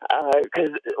 because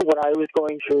what I was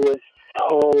going through was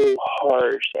so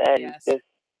harsh and Yes. just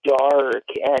dark.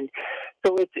 And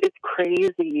so it's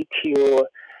crazy to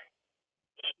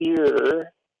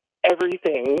hear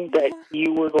everything that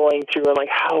you were going through and like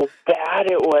how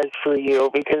bad it was for you,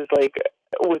 because like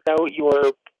without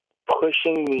your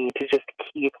pushing me to just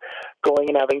keep going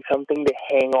and having something to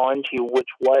hang on to, which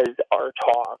was our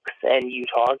talks and you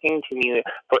talking to me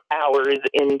for hours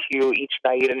into each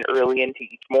night and early into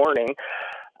each morning,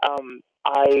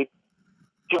 I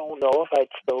don't know if I'd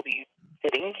still be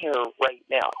sitting here right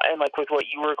now. And like with what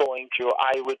you were going through,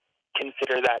 I would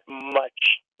consider that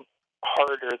much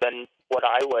harder than what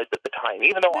I was at the time.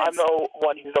 Even though I'm the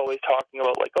one who's always talking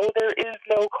about like, oh, there is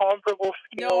no comparable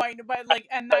skill. No, I know, but like,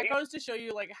 and that goes to show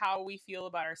you like how we feel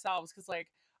about ourselves. Because like,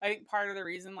 I think part of the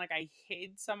reason like I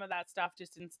hid some of that stuff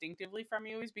just instinctively from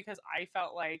you is because I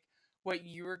felt like what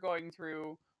you were going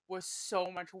through was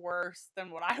so much worse than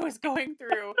what I was going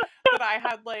through that I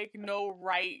had like no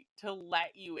right to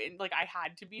let you in. Like I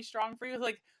had to be strong for you.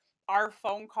 Like our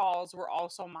phone calls were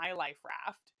also my life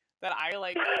raft that I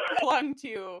like clung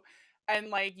to. And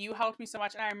like you helped me so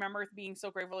much, and I remember being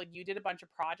so grateful. Like you did a bunch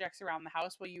of projects around the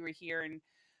house while you were here, and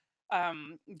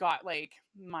got like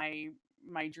my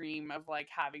dream of like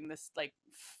having this like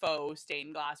faux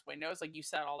stained glass windows. Like you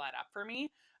set all that up for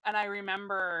me, and I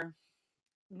remember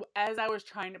as I was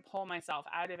trying to pull myself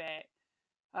out of it,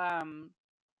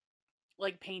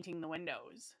 like painting the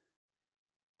windows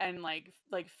and like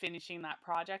finishing that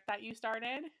project that you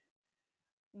started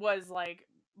was like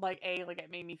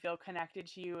it made me feel connected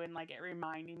to you, and like it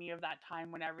reminded me of that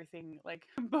time when everything like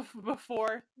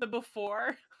before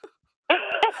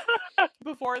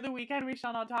before the weekend we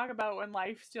shall not talk about, when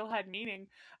life still had meaning.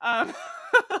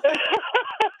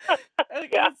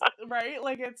 Right,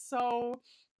 like it's so,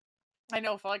 I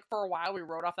know for a while we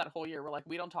wrote off that whole year. We're like,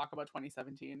 we don't talk about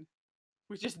 2017,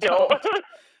 we just don't.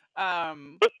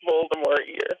 This Voldemort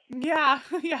year. Yeah.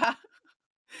 Yeah,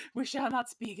 we shall not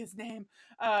speak his name.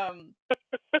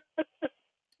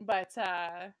 But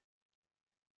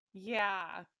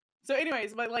yeah. So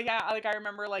anyways, but like yeah, like I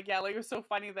remember like yeah, like it was so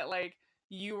funny that like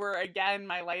you were again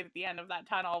my light at the end of that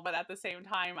tunnel, but at the same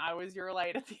time I was your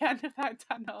light at the end of that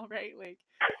tunnel, right? Like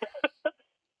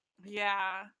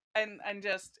yeah. And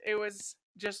just it was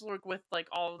just like with like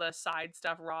all the side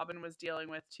stuff Robin was dealing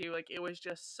with too. Like it was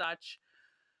just such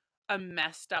a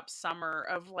messed up summer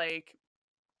of like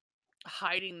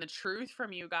hiding the truth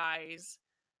from you guys,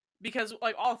 because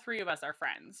like all three of us are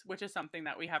friends, which is something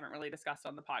that we haven't really discussed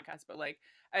on the podcast. But like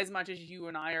as much as you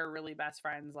and I are really best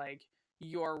friends, like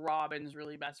your Robin's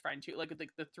really best friend too. Like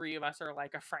the three of us are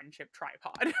like a friendship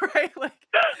tripod, right? Like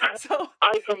so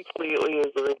I completely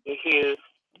agree.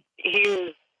 He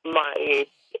is my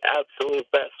absolute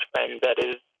best friend that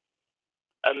is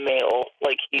a male.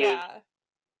 Like he is.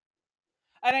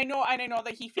 And I know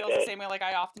that he feels the same way. Like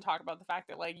I often talk about the fact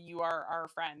that like you are our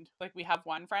friend. Like we have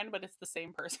one friend, but it's the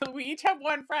same person. We each have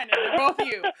one friend, and they're both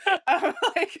you.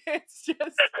 Like it's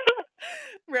just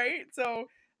right. So,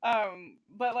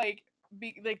 but like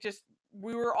just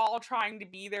we were all trying to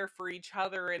be there for each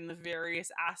other in the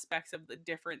various aspects of the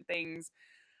different things.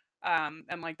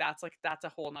 And like that's a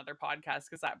whole nother podcast,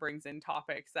 because that brings in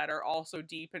topics that are also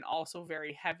deep and also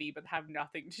very heavy but have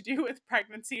nothing to do with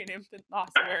pregnancy and infant loss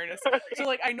awareness. So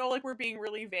like I know like we're being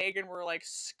really vague and we're like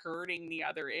skirting the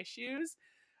other issues,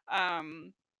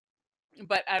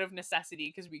 but out of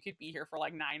necessity, because we could be here for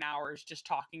like 9 hours just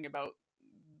talking about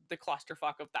the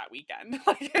clusterfuck of that weekend.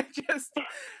 Like it just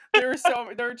there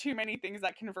were too many things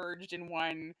that converged in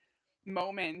one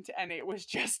moment, and it was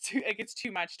just too, like it's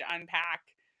too much to unpack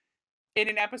in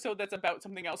an episode that's about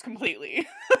something else completely.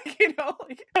 Like,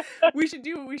 like we should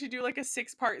do like a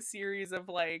 6-part series of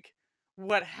like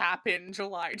what happened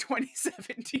July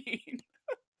 2017.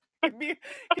 Could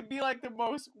be like the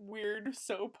most weird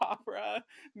soap opera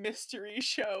mystery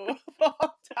show of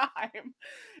all time.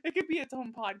 It could be its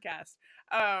own podcast.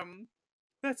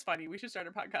 That's funny. We should start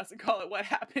a podcast and call it What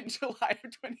Happened July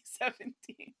of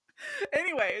 2017.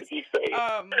 Anyways,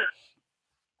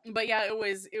 but yeah, it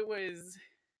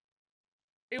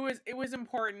was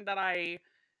important that I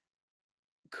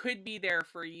could be there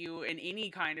for you in any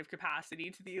kind of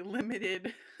capacity to the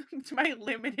limited to my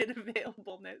limited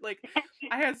availableness. Like,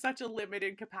 I had such a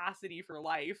limited capacity for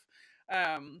life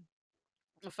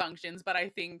functions, but I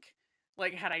think,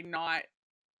 like, had I not,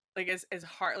 like, as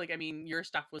hard, like, I mean, your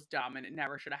stuff was dumb and it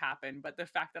never should have happened, but the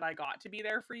fact that I got to be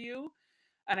there for you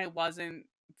and I wasn't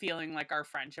feeling like our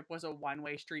friendship was a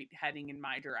one-way street heading in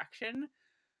my direction,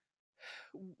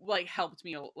 like, helped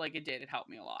me, like, it helped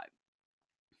me a lot.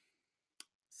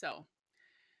 So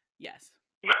yes,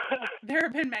 there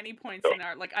have been many points in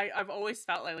our, like, I've always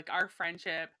felt like our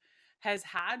friendship has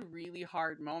had really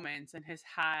hard moments and has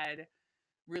had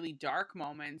really dark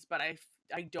moments, but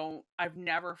I've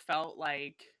never felt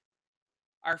like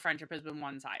our friendship has been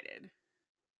one-sided.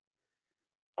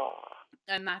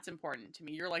 And that's important to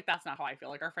me. You're like, that's not how I feel.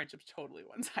 Like, our friendship's totally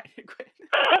one-sided, Quinn.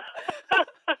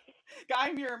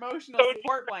 I'm your emotional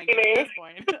support blanket at this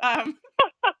point.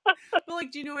 But,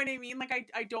 like, do you know what I mean? Like,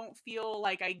 I don't feel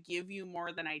like I give you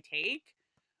more than I take,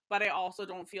 but I also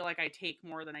don't feel like I take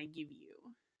more than I give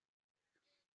you.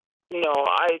 No,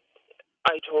 I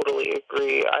totally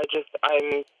agree.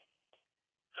 I'm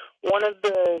one of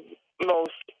the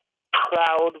most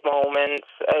proud moments,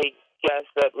 I guess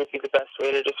that would be the best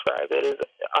way to describe it, is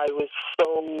I was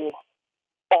so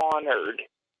honored.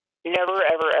 Never,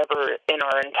 ever, ever in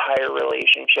our entire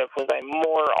relationship was I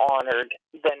more honored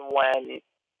than when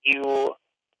you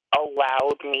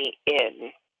allowed me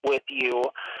in with you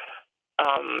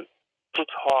to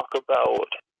talk about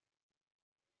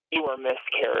your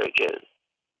miscarriages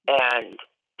and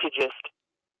to just,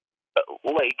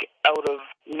 like, out of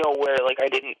nowhere, like, I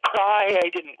didn't pry, I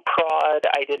didn't prod,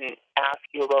 I didn't ask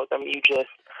you about them. You just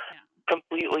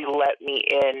completely let me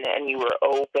in and you were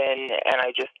open, and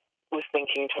I just was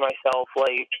thinking to myself,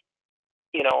 like,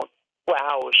 you know,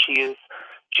 wow, she's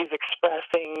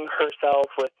expressing herself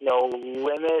with no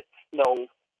limits, no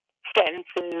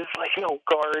fences, like no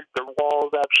guards or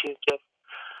walls up. She's just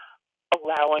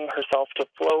allowing herself to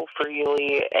flow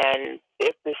freely, and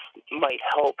if this might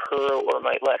help her or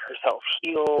might let herself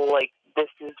heal, like, this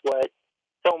is what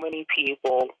so many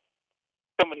people,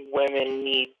 so many women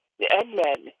need, and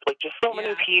men, like, just so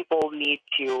many people need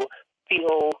to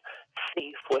feel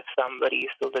safe with somebody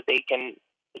so that they can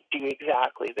do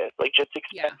exactly this, like, just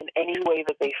express in any way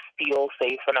that they feel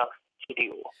safe enough to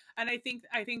do. And I think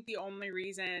the only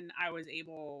reason I was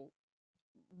able,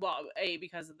 well, A,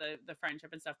 because of the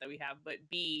friendship and stuff that we have, but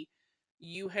B,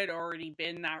 you had already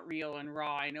been that real and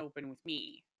raw and open with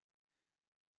me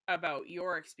about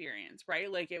your experience,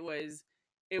 right? Like, it was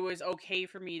okay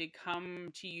for me to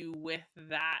come to you with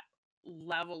that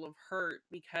level of hurt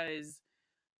because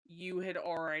you had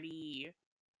already,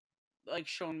 like,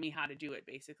 shown me how to do it,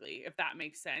 basically, if that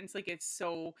makes sense. Like, it's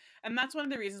so, and that's one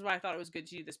of the reasons why I thought it was good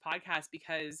to do this podcast,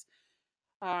 because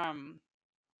A,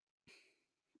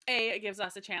 it gives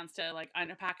us a chance to, like,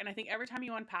 unpack, and I think every time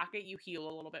you unpack it, you heal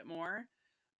a little bit more.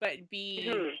 But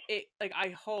B, it, like, I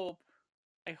hope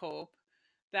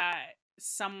that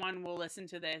someone will listen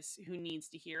to this who needs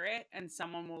to hear it, and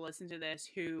someone will listen to this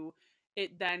who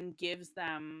it then gives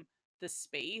them the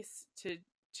space to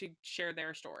share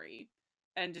their story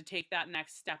and to take that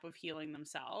next step of healing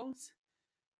themselves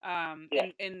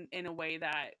in a way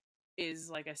that is,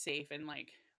 like, a safe, and,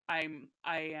 like, I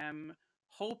am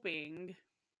hoping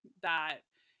that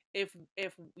if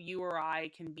you or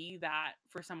I can be that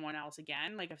for someone else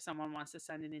again, like, if someone wants to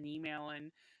send in an email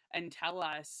and tell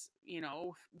us, you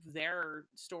know, their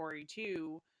story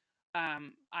too,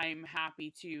 I'm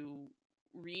happy to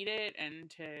read it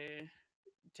and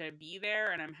to be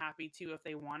there, and I'm happy to, if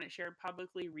they want it shared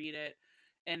publicly, read it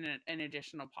in an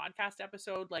additional podcast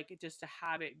episode, like, just to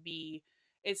have it be,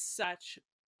 it's such,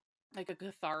 like, a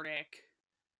cathartic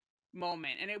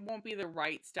moment, and it won't be the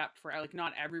right step for, like,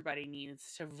 not everybody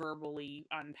needs to verbally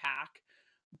unpack,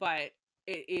 but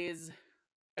it is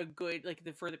a good, like,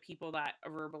 for the people that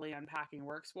verbally unpacking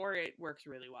works for, it works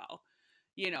really well,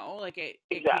 you know, like, it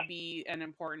could be an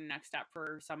important next step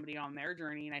for somebody on their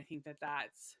journey. And I think that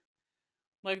that's,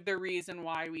 like, the reason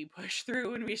why we push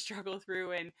through and we struggle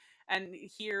through, and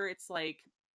here it's like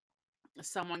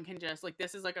someone can just, like,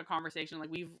 this is like a conversation,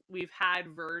 like, we've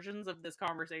had versions of this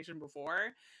conversation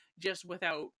before, just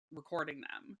without recording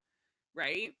them,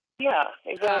 right? Yeah,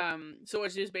 exactly. So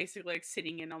it's just basically like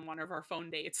sitting in on one of our phone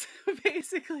dates,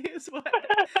 basically, is what,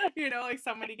 you know, like,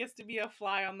 somebody gets to be a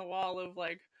fly on the wall of,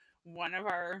 like, one of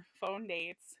our phone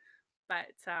dates.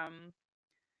 But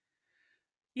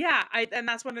Yeah, and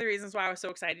that's one of the reasons why I was so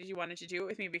excited you wanted to do it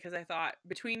with me, because I thought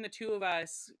between the two of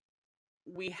us,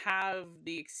 we have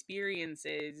the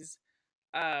experiences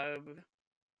of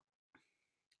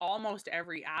almost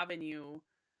every avenue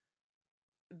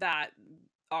that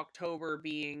October,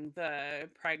 being the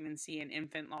Pregnancy and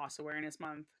Infant Loss Awareness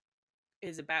Month,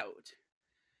 is about,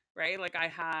 right? Like, I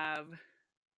have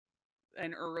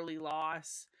an early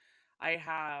loss. I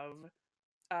have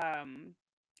um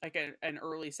like an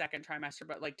early second trimester,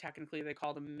 but like technically they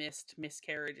call them missed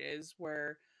miscarriages,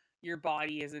 where your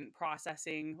body isn't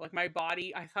processing. Like, my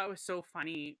body, I thought it was so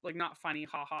funny, like, not funny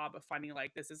haha, but funny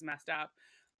like this is messed up,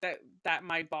 that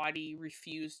my body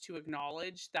refused to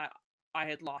acknowledge that I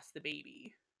had lost the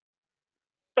baby.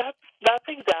 That's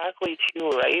exactly true,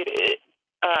 right?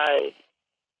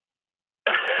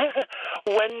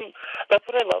 When That's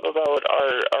what I love about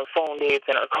our phone dates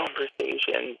and our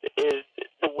conversations, is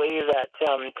the way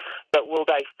that we'll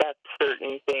dissect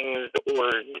certain things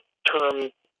or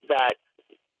terms that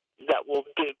we'll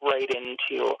dig right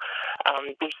into.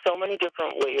 There's so many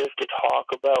different ways to talk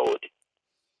about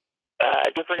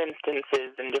different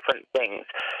instances and different things.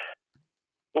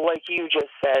 Like you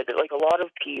just said, like a lot of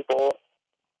people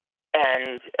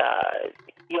and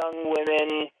young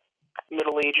women,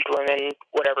 middle-aged women,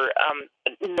 whatever.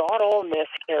 Not all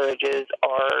miscarriages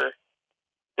are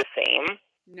the same.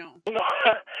 No.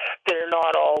 They're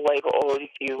not all like, oh, if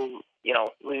you know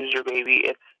lose your baby,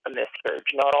 it's a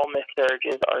miscarriage. Not all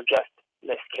miscarriages are just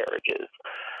miscarriages.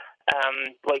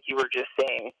 Like you were just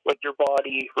saying, like your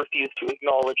body refused to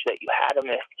acknowledge that you had a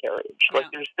miscarriage. Yeah. Like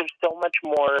there's so much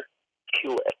more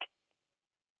to it.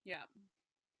 Yeah.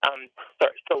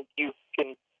 Sorry, so you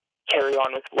can carry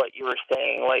on with what you were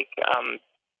saying, like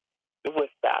with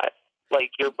that. Like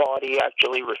your body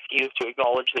actually refused to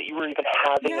acknowledge that you were even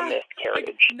having a miscarriage.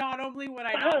 Like, not only would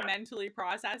I not mentally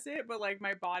process it, but like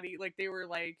my body, like they were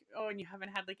like, oh, and you haven't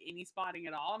had like any spotting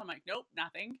at all, and I'm like, nope,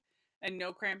 nothing, and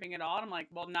no cramping at all. And I'm like,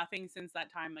 well, nothing since that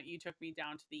time that you took me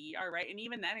down to the ER, right? And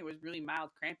even then, it was really mild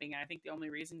cramping. And I think the only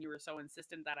reason you were so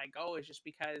insistent that I go is just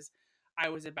because I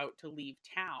was about to leave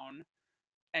town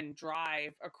and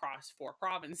drive across 4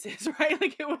 provinces, right?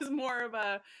 Like, it was more of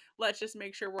a, let's just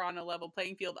make sure we're on a level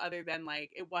playing field, other than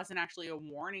like, it wasn't actually a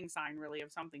warning sign really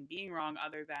of something being wrong,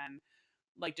 other than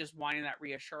like just wanting that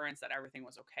reassurance that everything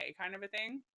was okay, kind of a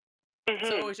thing. Mm-hmm.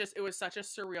 So it was such a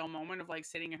surreal moment of like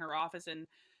sitting in her office and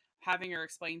having her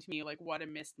explain to me like what a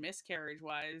missed miscarriage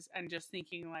was, and just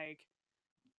thinking like,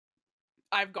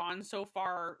 I've gone so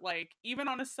far, like even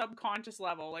on a subconscious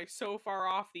level, like so far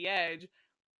off the edge,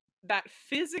 that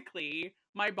physically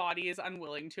my body is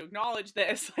unwilling to acknowledge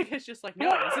this. Like, it's just like, no,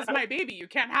 this is my baby, you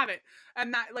can't have it.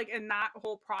 And that, like, in that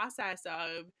whole process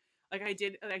of like,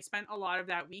 I spent a lot of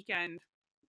that weekend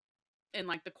in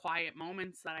like the quiet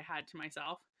moments that I had to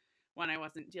myself when I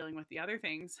wasn't dealing with the other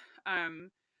things,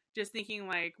 just thinking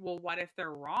like, well, what if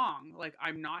they're wrong? Like,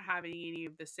 I'm not having any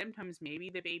of the symptoms. Maybe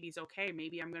the baby's okay.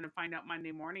 Maybe I'm going to find out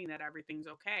Monday morning that everything's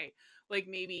okay. Like,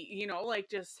 maybe, you know,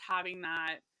 like just having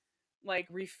that like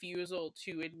refusal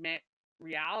to admit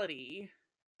reality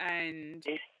and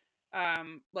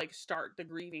like start the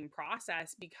grieving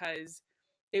process, because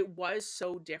it was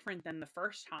so different than the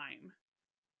first time,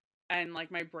 and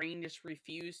like my brain just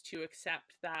refused to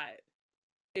accept that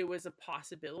it was a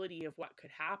possibility of what could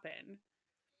happen,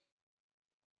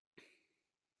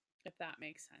 if that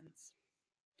makes sense.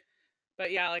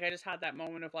 But yeah, like I just had that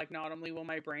moment of like, not only will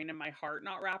my brain and my heart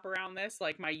not wrap around this,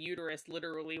 like my uterus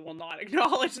literally will not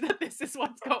acknowledge that this is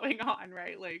what's going on,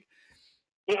 right? Like,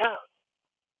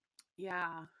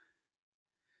 yeah.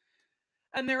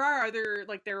 And there are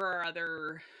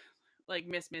other like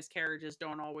miscarriages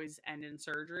don't always end in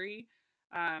surgery.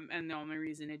 And the only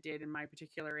reason it did in my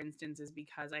particular instance is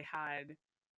because I had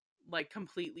like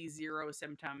completely zero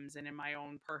symptoms, and in my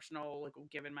own personal, like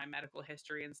given my medical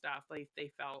history and stuff, like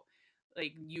they felt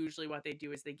like usually what they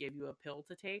do is they give you a pill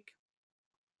to take,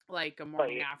 like a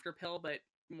morning after pill, but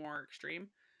more extreme,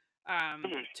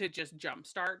 to just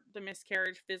jumpstart the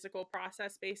miscarriage physical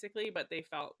process basically. But they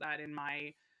felt that in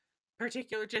my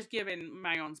particular, just given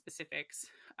my own specifics,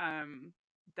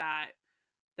 that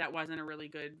wasn't a really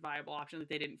good viable option. Like,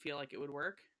 they didn't feel like it would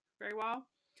work very well,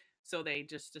 so they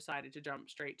just decided to jump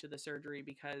straight to the surgery,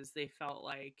 because they felt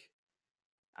like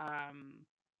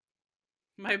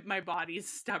my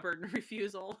body's stubborn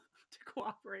refusal to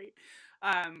cooperate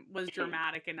was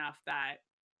dramatic enough that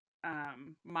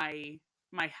my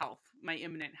health, my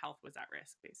imminent health, was at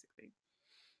risk basically.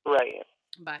 Right.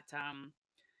 But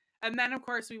and then of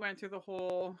course we went through the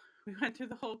whole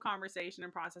conversation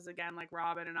and process again, like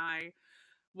Robin and I,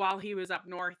 while he was up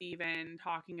north, even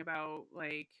talking about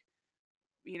like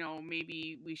you know,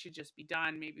 maybe we should just be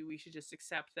done. Maybe we should just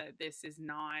accept that this is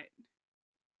not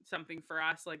something for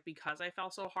us, like, because I fell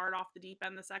so hard off the deep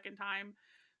end the second time,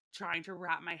 trying to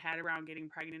wrap my head around getting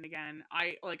pregnant again.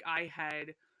 I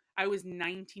was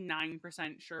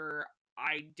 99% sure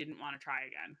I didn't want to try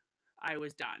again. I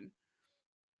was done.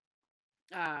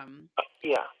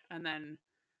 Yeah. And then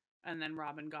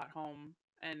Robin got home,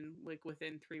 and like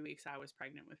within 3 weeks I was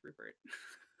pregnant with Rupert.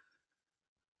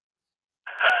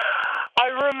 I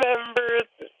remember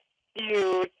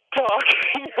you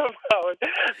talking about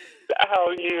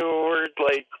how you were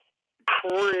like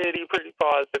pretty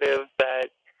positive that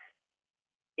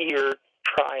your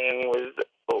trying was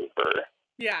over.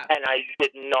 Yeah. And I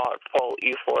did not fault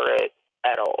you for it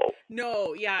at all.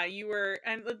 No, yeah, you were.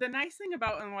 And the nice thing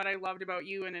about, and what I loved about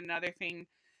you, and another thing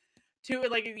too,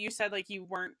 like you said, like you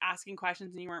weren't asking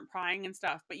questions and you weren't prying and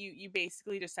stuff, but you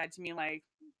basically just said to me, like,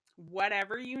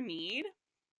 whatever you need,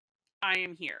 I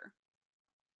am here.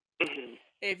 Mm-hmm.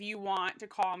 If you want to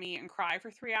call me and cry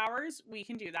for 3 hours, we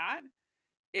can do that.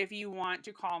 If you want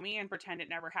to call me and pretend it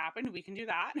never happened, we can do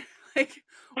that. Like,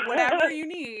 whatever you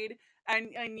need.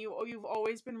 And you've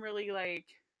always been really like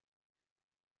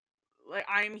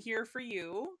I'm here for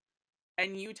you,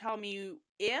 and you tell me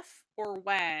if or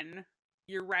when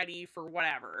you're ready for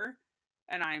whatever,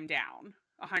 and I'm down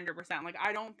 100%. Like,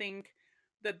 I don't think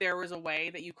that there was a way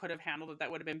that you could have handled it that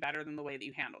would have been better than the way that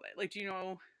you handled it. Like, do you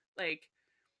know, like,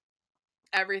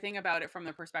 everything about it from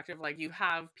the perspective, like, you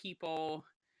have people,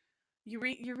 you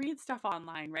read stuff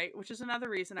online, right? Which is another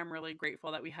reason I'm really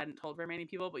grateful that we hadn't told very many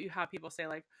people, but you have people say,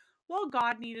 like, well,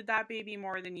 God needed that baby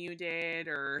more than you did,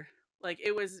 or like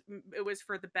it was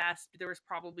for the best, but there was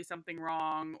probably something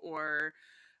wrong, or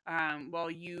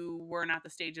well, you weren't at the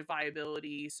stage of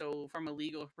viability, so from a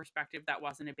legal perspective that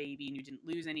wasn't a baby and you didn't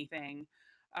lose anything.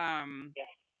 And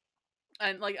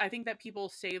like, I think that people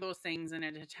say those things in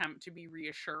an attempt to be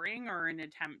reassuring, or an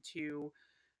attempt to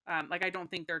like, I don't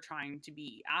think they're trying to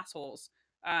be assholes.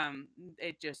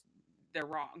 It just, they're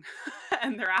wrong.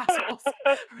 And they're assholes.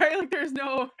 Right? Like, there's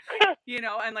no, you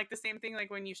know, and like the same thing,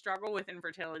 like when you struggle with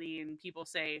infertility and people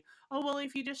say, oh, well,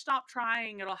 if you just stop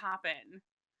trying, it'll happen.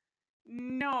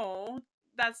 No,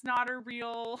 that's not a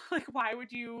real, like, why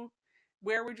would you,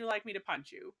 where would you like me to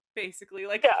punch you? Basically,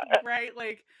 like, yeah. Right?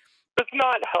 Like, it's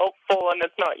not helpful and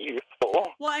it's not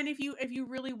useful. Well, and if you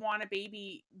really want a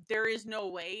baby, there is no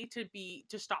way to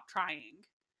stop trying.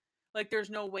 Like, there's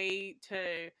no way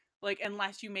to, like,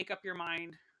 unless you make up your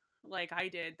mind, like I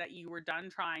did, that you were done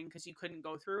trying because you couldn't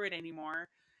go through it anymore.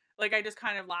 Like, I just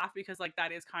kind of laugh because, like,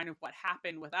 that is kind of what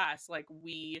happened with us. Like,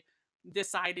 we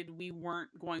decided we weren't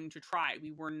going to try.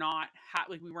 We were not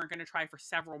like, we weren't going to try for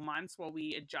several months while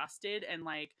we adjusted and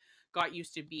like got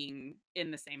used to being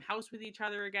in the same house with each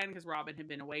other again, because Robin had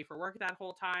been away for work that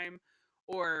whole time,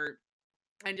 or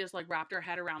and just like wrapped our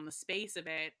head around the space of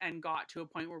it and got to a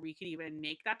point where we could even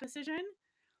make that decision.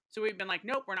 So we've been like,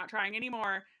 nope, we're not trying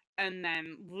anymore. And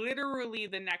then literally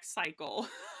the next cycle,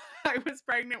 I was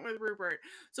pregnant with Rupert.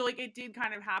 So like, it did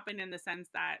kind of happen in the sense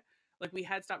that like we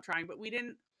had stopped trying, but we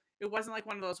didn't, it wasn't like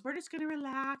one of those, we're just going to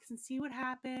relax and see what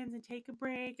happens and take a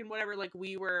break and whatever. Like,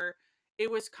 it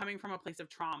was coming from a place of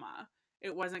trauma.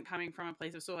 It wasn't coming from a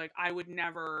place of, so like, I would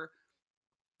never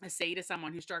say to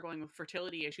someone who's struggling with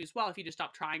fertility issues, well, if you just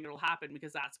stop trying, it'll happen,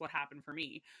 because that's what happened for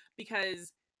me.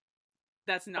 Because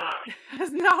that's not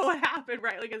what happened,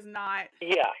 right? Like, it's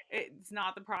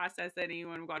not the process that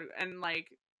anyone got to, and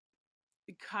like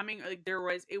coming, like,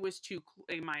 it was too,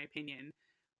 in my opinion,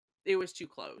 it was too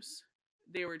close.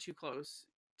 They were too close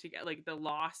to get, like, the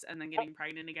loss and then getting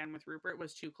pregnant again with Rupert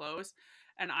was too close.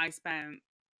 And I spent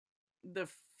the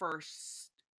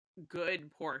first good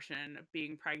portion of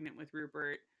being pregnant with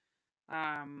Rupert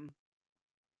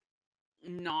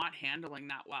not handling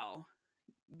that well,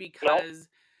 because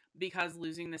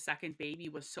losing the second baby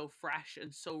was so fresh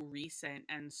and so recent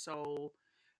and so,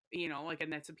 you know, like,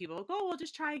 and that's what people like, oh, we'll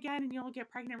just try again and you'll get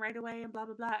pregnant right away and blah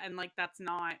blah blah, and like, that's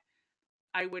not,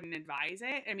 I wouldn't advise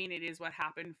it. I mean, it is what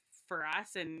happened for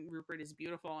us, and Rupert is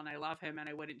beautiful and I love him and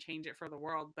I wouldn't change it for the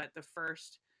world, but the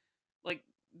first, like,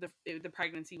 the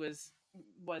pregnancy was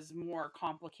more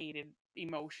complicated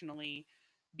emotionally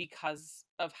because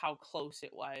of how close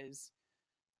it was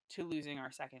to losing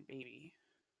our second baby.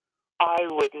 I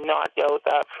would not doubt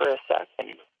that for a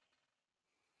second.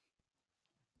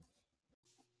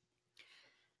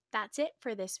 That's it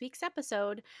for this week's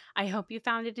episode. I hope you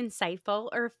found it insightful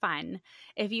or fun.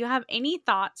 If you have any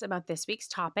thoughts about this week's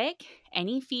topic,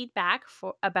 any feedback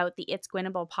about the It's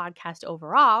Gwinnable podcast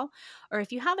overall, or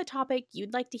if you have a topic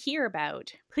you'd like to hear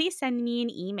about, please send me an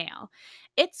email.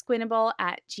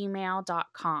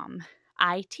 itsgwinnable@gmail.com.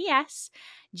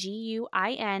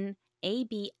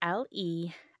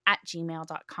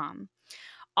 itsguinable@gmail.com.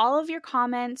 All of your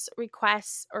comments,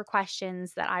 requests, or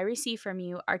questions that I receive from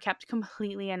you are kept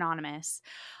completely anonymous.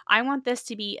 I want this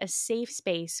to be a safe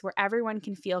space where everyone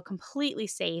can feel completely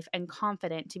safe and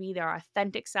confident to be their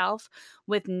authentic self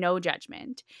with no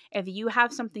judgment. If you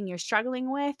have something you're struggling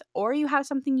with or you have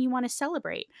something you want to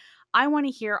celebrate, I want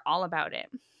to hear all about it.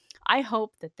 I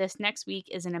hope that this next week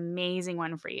is an amazing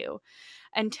one for you.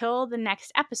 Until the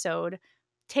next episode,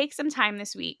 take some time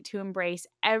this week to embrace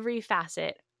every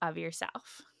facet of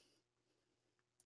yourself.